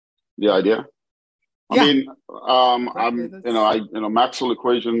the idea? Maxwell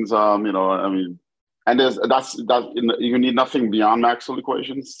equations. And you need nothing beyond Maxwell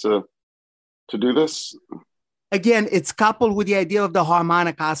equations to do this. Again, it's coupled with the idea of the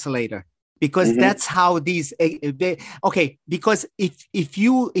harmonic oscillator, because that's how these. Because if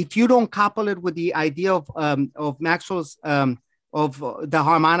you don't couple it with the idea of Maxwell's of the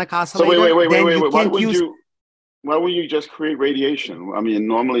harmonic oscillator, so wait. Why would you just create radiation?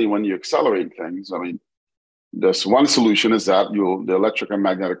 Normally when you accelerate things, there's one solution is that the electric and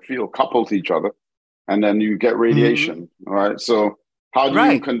magnetic field couple to each other, and then you get radiation. All right. So how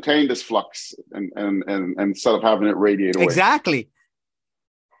do you contain this flux and instead of having it radiate away? Exactly.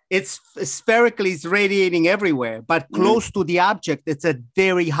 It's spherically, it's radiating everywhere, but close to the object, it's a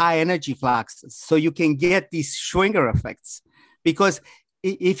very high energy fluxes. So you can get these Schwinger effects, because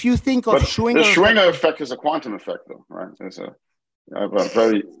if you think of Schwinger... The Schwinger effect is a quantum effect, though, right? It's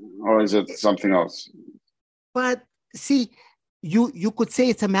or is it something else? But see, you could say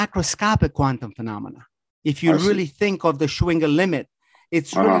it's a macroscopic quantum phenomena. If you really think of the Schwinger limit,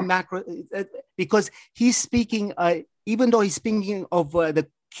 it's really macro, because he's speaking, even though he's speaking of the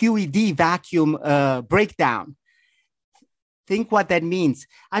QED vacuum breakdown, think what that means.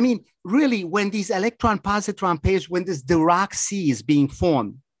 Really, when these electron-positron pairs, when this Dirac sea is being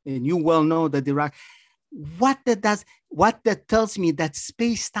formed, and you well know the Dirac, what that tells me that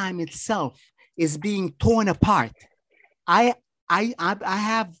space-time itself is being torn apart. I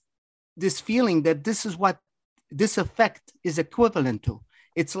have this feeling that this is what this effect is equivalent to.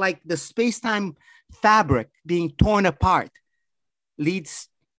 It's like the space-time fabric being torn apart leads,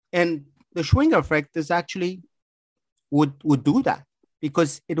 and the Schwinger effect is actually would do that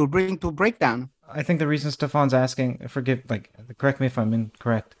because it will bring to breakdown. I think the reason Stephan's asking, correct me if I'm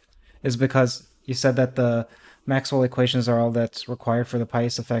incorrect, is because you said that the Maxwell equations are all that's required for the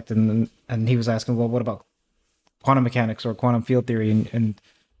Pais effect, and he was asking, well, what about quantum mechanics or quantum field theory, and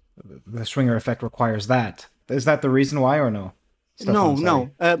the Schwinger effect requires that. Is that the reason why, or no? Stephan,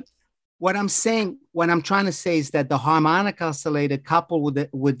 no. What I'm trying to say is that the harmonic oscillator coupled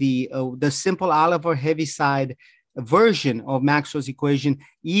with the simple Oliver Heaviside version of Maxwell's equation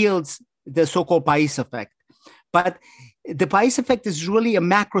yields the so-called Pais effect. But the Pais effect is really a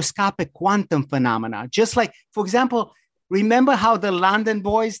macroscopic quantum phenomena. Just like, for example, remember how the London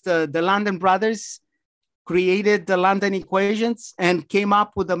boys, the London brothers, created the London equations and came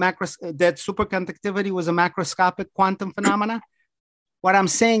up with that superconductivity was a macroscopic quantum phenomena? What I'm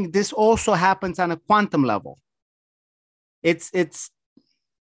saying, this also happens on a quantum level. It's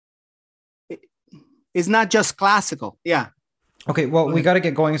not just classical. Yeah. Okay, well, we got to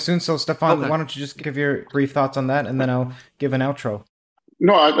get going soon. So, Stephon, why don't you just give your brief thoughts on that, and then I'll give an outro.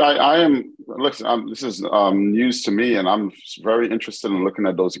 No, I am. Listen, this is news to me, and I'm very interested in looking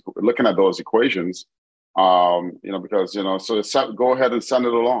at those equations. Because so go ahead and send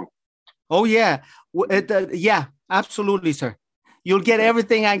it along. Oh yeah, yeah, absolutely, sir. You'll get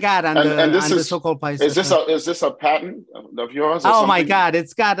everything I got on the so-called Pais. Is this a patent of yours? Oh my God,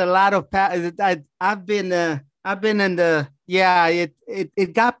 it's got a lot of I've been in the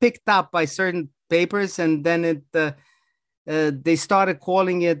it got picked up by certain papers, and then they started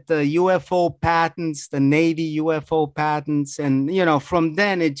calling it the UFO patents, the Navy UFO patents, and from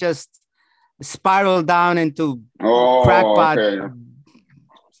then it just spiraled down into crackpot. Okay.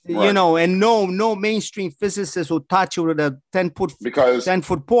 Right. And no mainstream physicist will touch you with a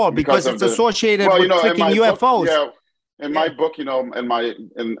 10-foot pole because it's associated with freaking UFOs. Book, in my book, in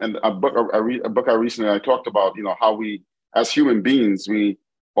a book I recently talked about, how we as human beings, we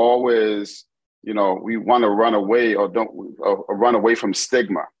always, we want to run away or run away from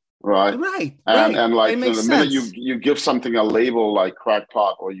stigma. Right. Right. And like the minute you give something a label like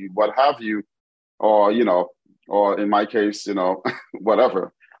crackpot or what have you, or or in my case,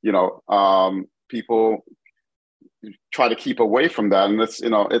 whatever, people try to keep away from that, and it's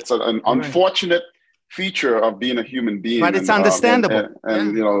it's an unfortunate feature of being a human being. But it's understandable,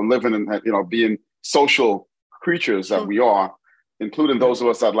 and living and being social creatures that we are, including those of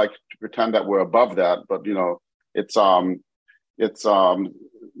us that like to pretend that we're above that. But it's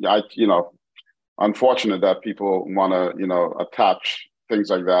unfortunate that people want to attach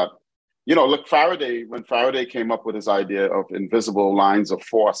things like that. Look, when Faraday came up with his idea of invisible lines of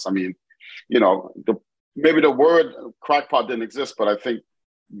force, I mean, maybe the word crackpot didn't exist, but I think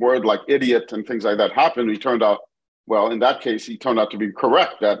word like idiot and things like that happened. In that case, he turned out to be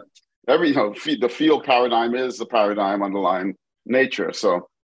correct that the field paradigm is the paradigm underlying nature. So,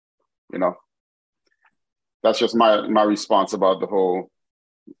 that's just my response about the whole,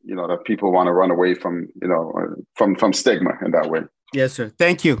 that people want to run away from, from stigma in that way. Yes, sir.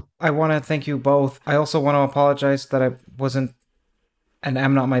 Thank you. I want to thank you both. I also want to apologize that I wasn't, and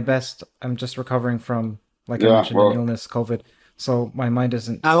I'm not my best. I'm just recovering from, I mentioned, an illness, COVID. So my mind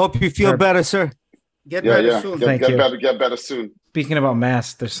isn't. I hope you feel better, sir. Get better soon. Get better soon. Speaking about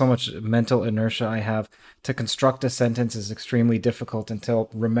mass, there's so much mental inertia I have. To construct a sentence is extremely difficult until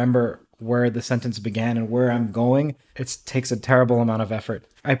remember where the sentence began and where I'm going. It takes a terrible amount of effort.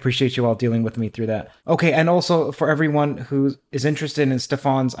 I appreciate you all dealing with me through that. Okay, and also for everyone who is interested in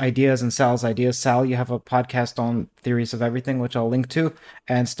Stephon's ideas and Sal's ideas, Sal, you have a podcast on theories of everything, which I'll link to.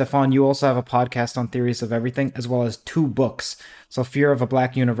 And Stephon, you also have a podcast on theories of everything, as well as 2 books. So Fear of a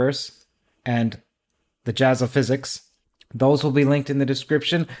Black Universe and The Jazz of Physics. Those will be linked in the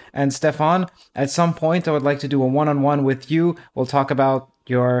description. And Stephon, at some point, I would like to do a one-on-one with you. We'll talk about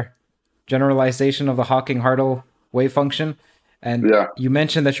your generalization of the Hawking-Hartle wave function. And you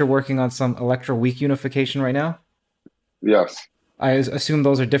mentioned that you're working on some electroweak unification right now? Yes. I assume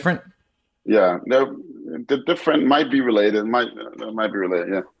those are different? Yeah, they're different, might be related, might be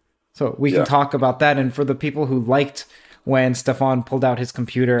related, yeah. So we can talk about that. And for the people who liked when Stephon pulled out his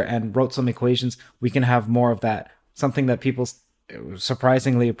computer and wrote some equations, we can have more of that. Something that people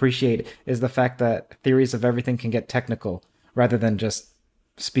surprisingly appreciate is the fact that theories of everything can get technical rather than just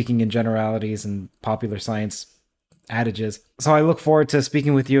speaking in generalities and popular science adages. So I look forward to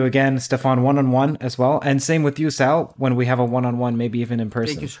speaking with you again, Stephon, one-on-one as well. And same with you, Sal, when we have a one-on-one, maybe even in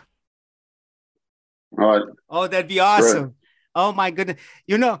person. Thank you, sir. All right. Oh, that'd be awesome. Oh my goodness.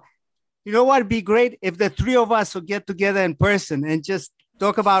 You know what'd be great if the three of us would get together in person and just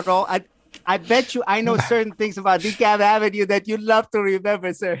talk about all. I bet you I know certain things about DeKalb Avenue that you'd love to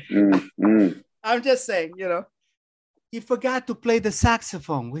remember, sir. I'm just saying, he forgot to play the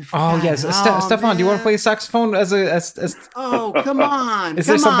saxophone. Oh yes, Stephon, do you want to play saxophone as? Oh, come on! Is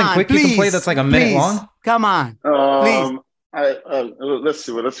there something quick you can play that's like a minute long? Come on, please. Let's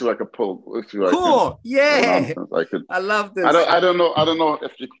see what I can pull. Let's see what cool. Yeah. I love this. I don't know I don't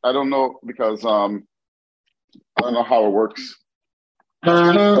know because I don't know how it works.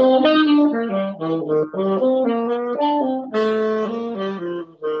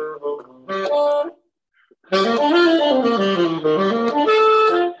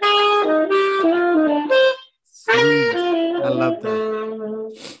 Sweet. I love that.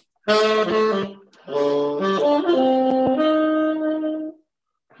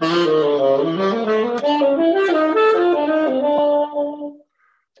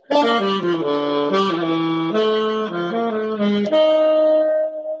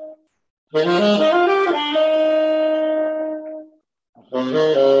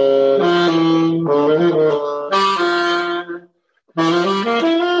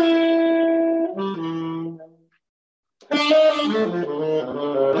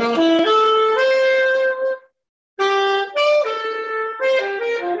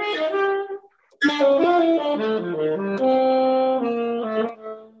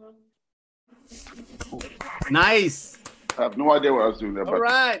 Nice. I have no idea what I was doing there. All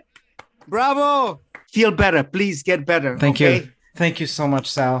right. Bravo. Feel better. Please get better. Thank you. Thank you so much,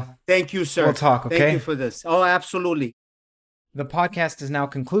 Sal. Thank you, sir. We'll talk, okay? Thank you for this. Oh, absolutely. The podcast is now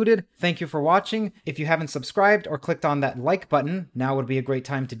concluded. Thank you for watching. If you haven't subscribed or clicked on that like button, now would be a great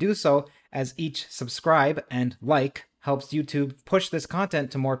time to do so, as each subscribe and like helps YouTube push this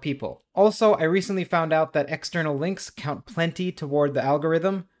content to more people. Also, I recently found out that external links count plenty toward the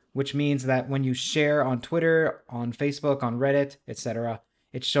algorithm, which means that when you share on Twitter, on Facebook, on Reddit, etc.,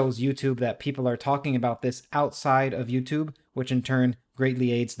 it shows YouTube that people are talking about this outside of YouTube, which in turn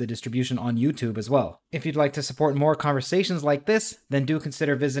greatly aids the distribution on YouTube as well. If you'd like to support more conversations like this, then do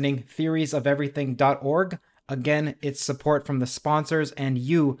consider visiting theoriesoferything.org. Again, it's support from the sponsors and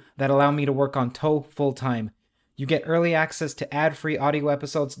you that allow me to work on TOE full-time. You get early access to ad-free audio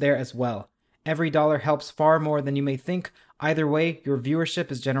episodes there as well. Every dollar helps far more than you may think. Either way, your viewership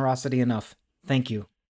is generosity enough. Thank you.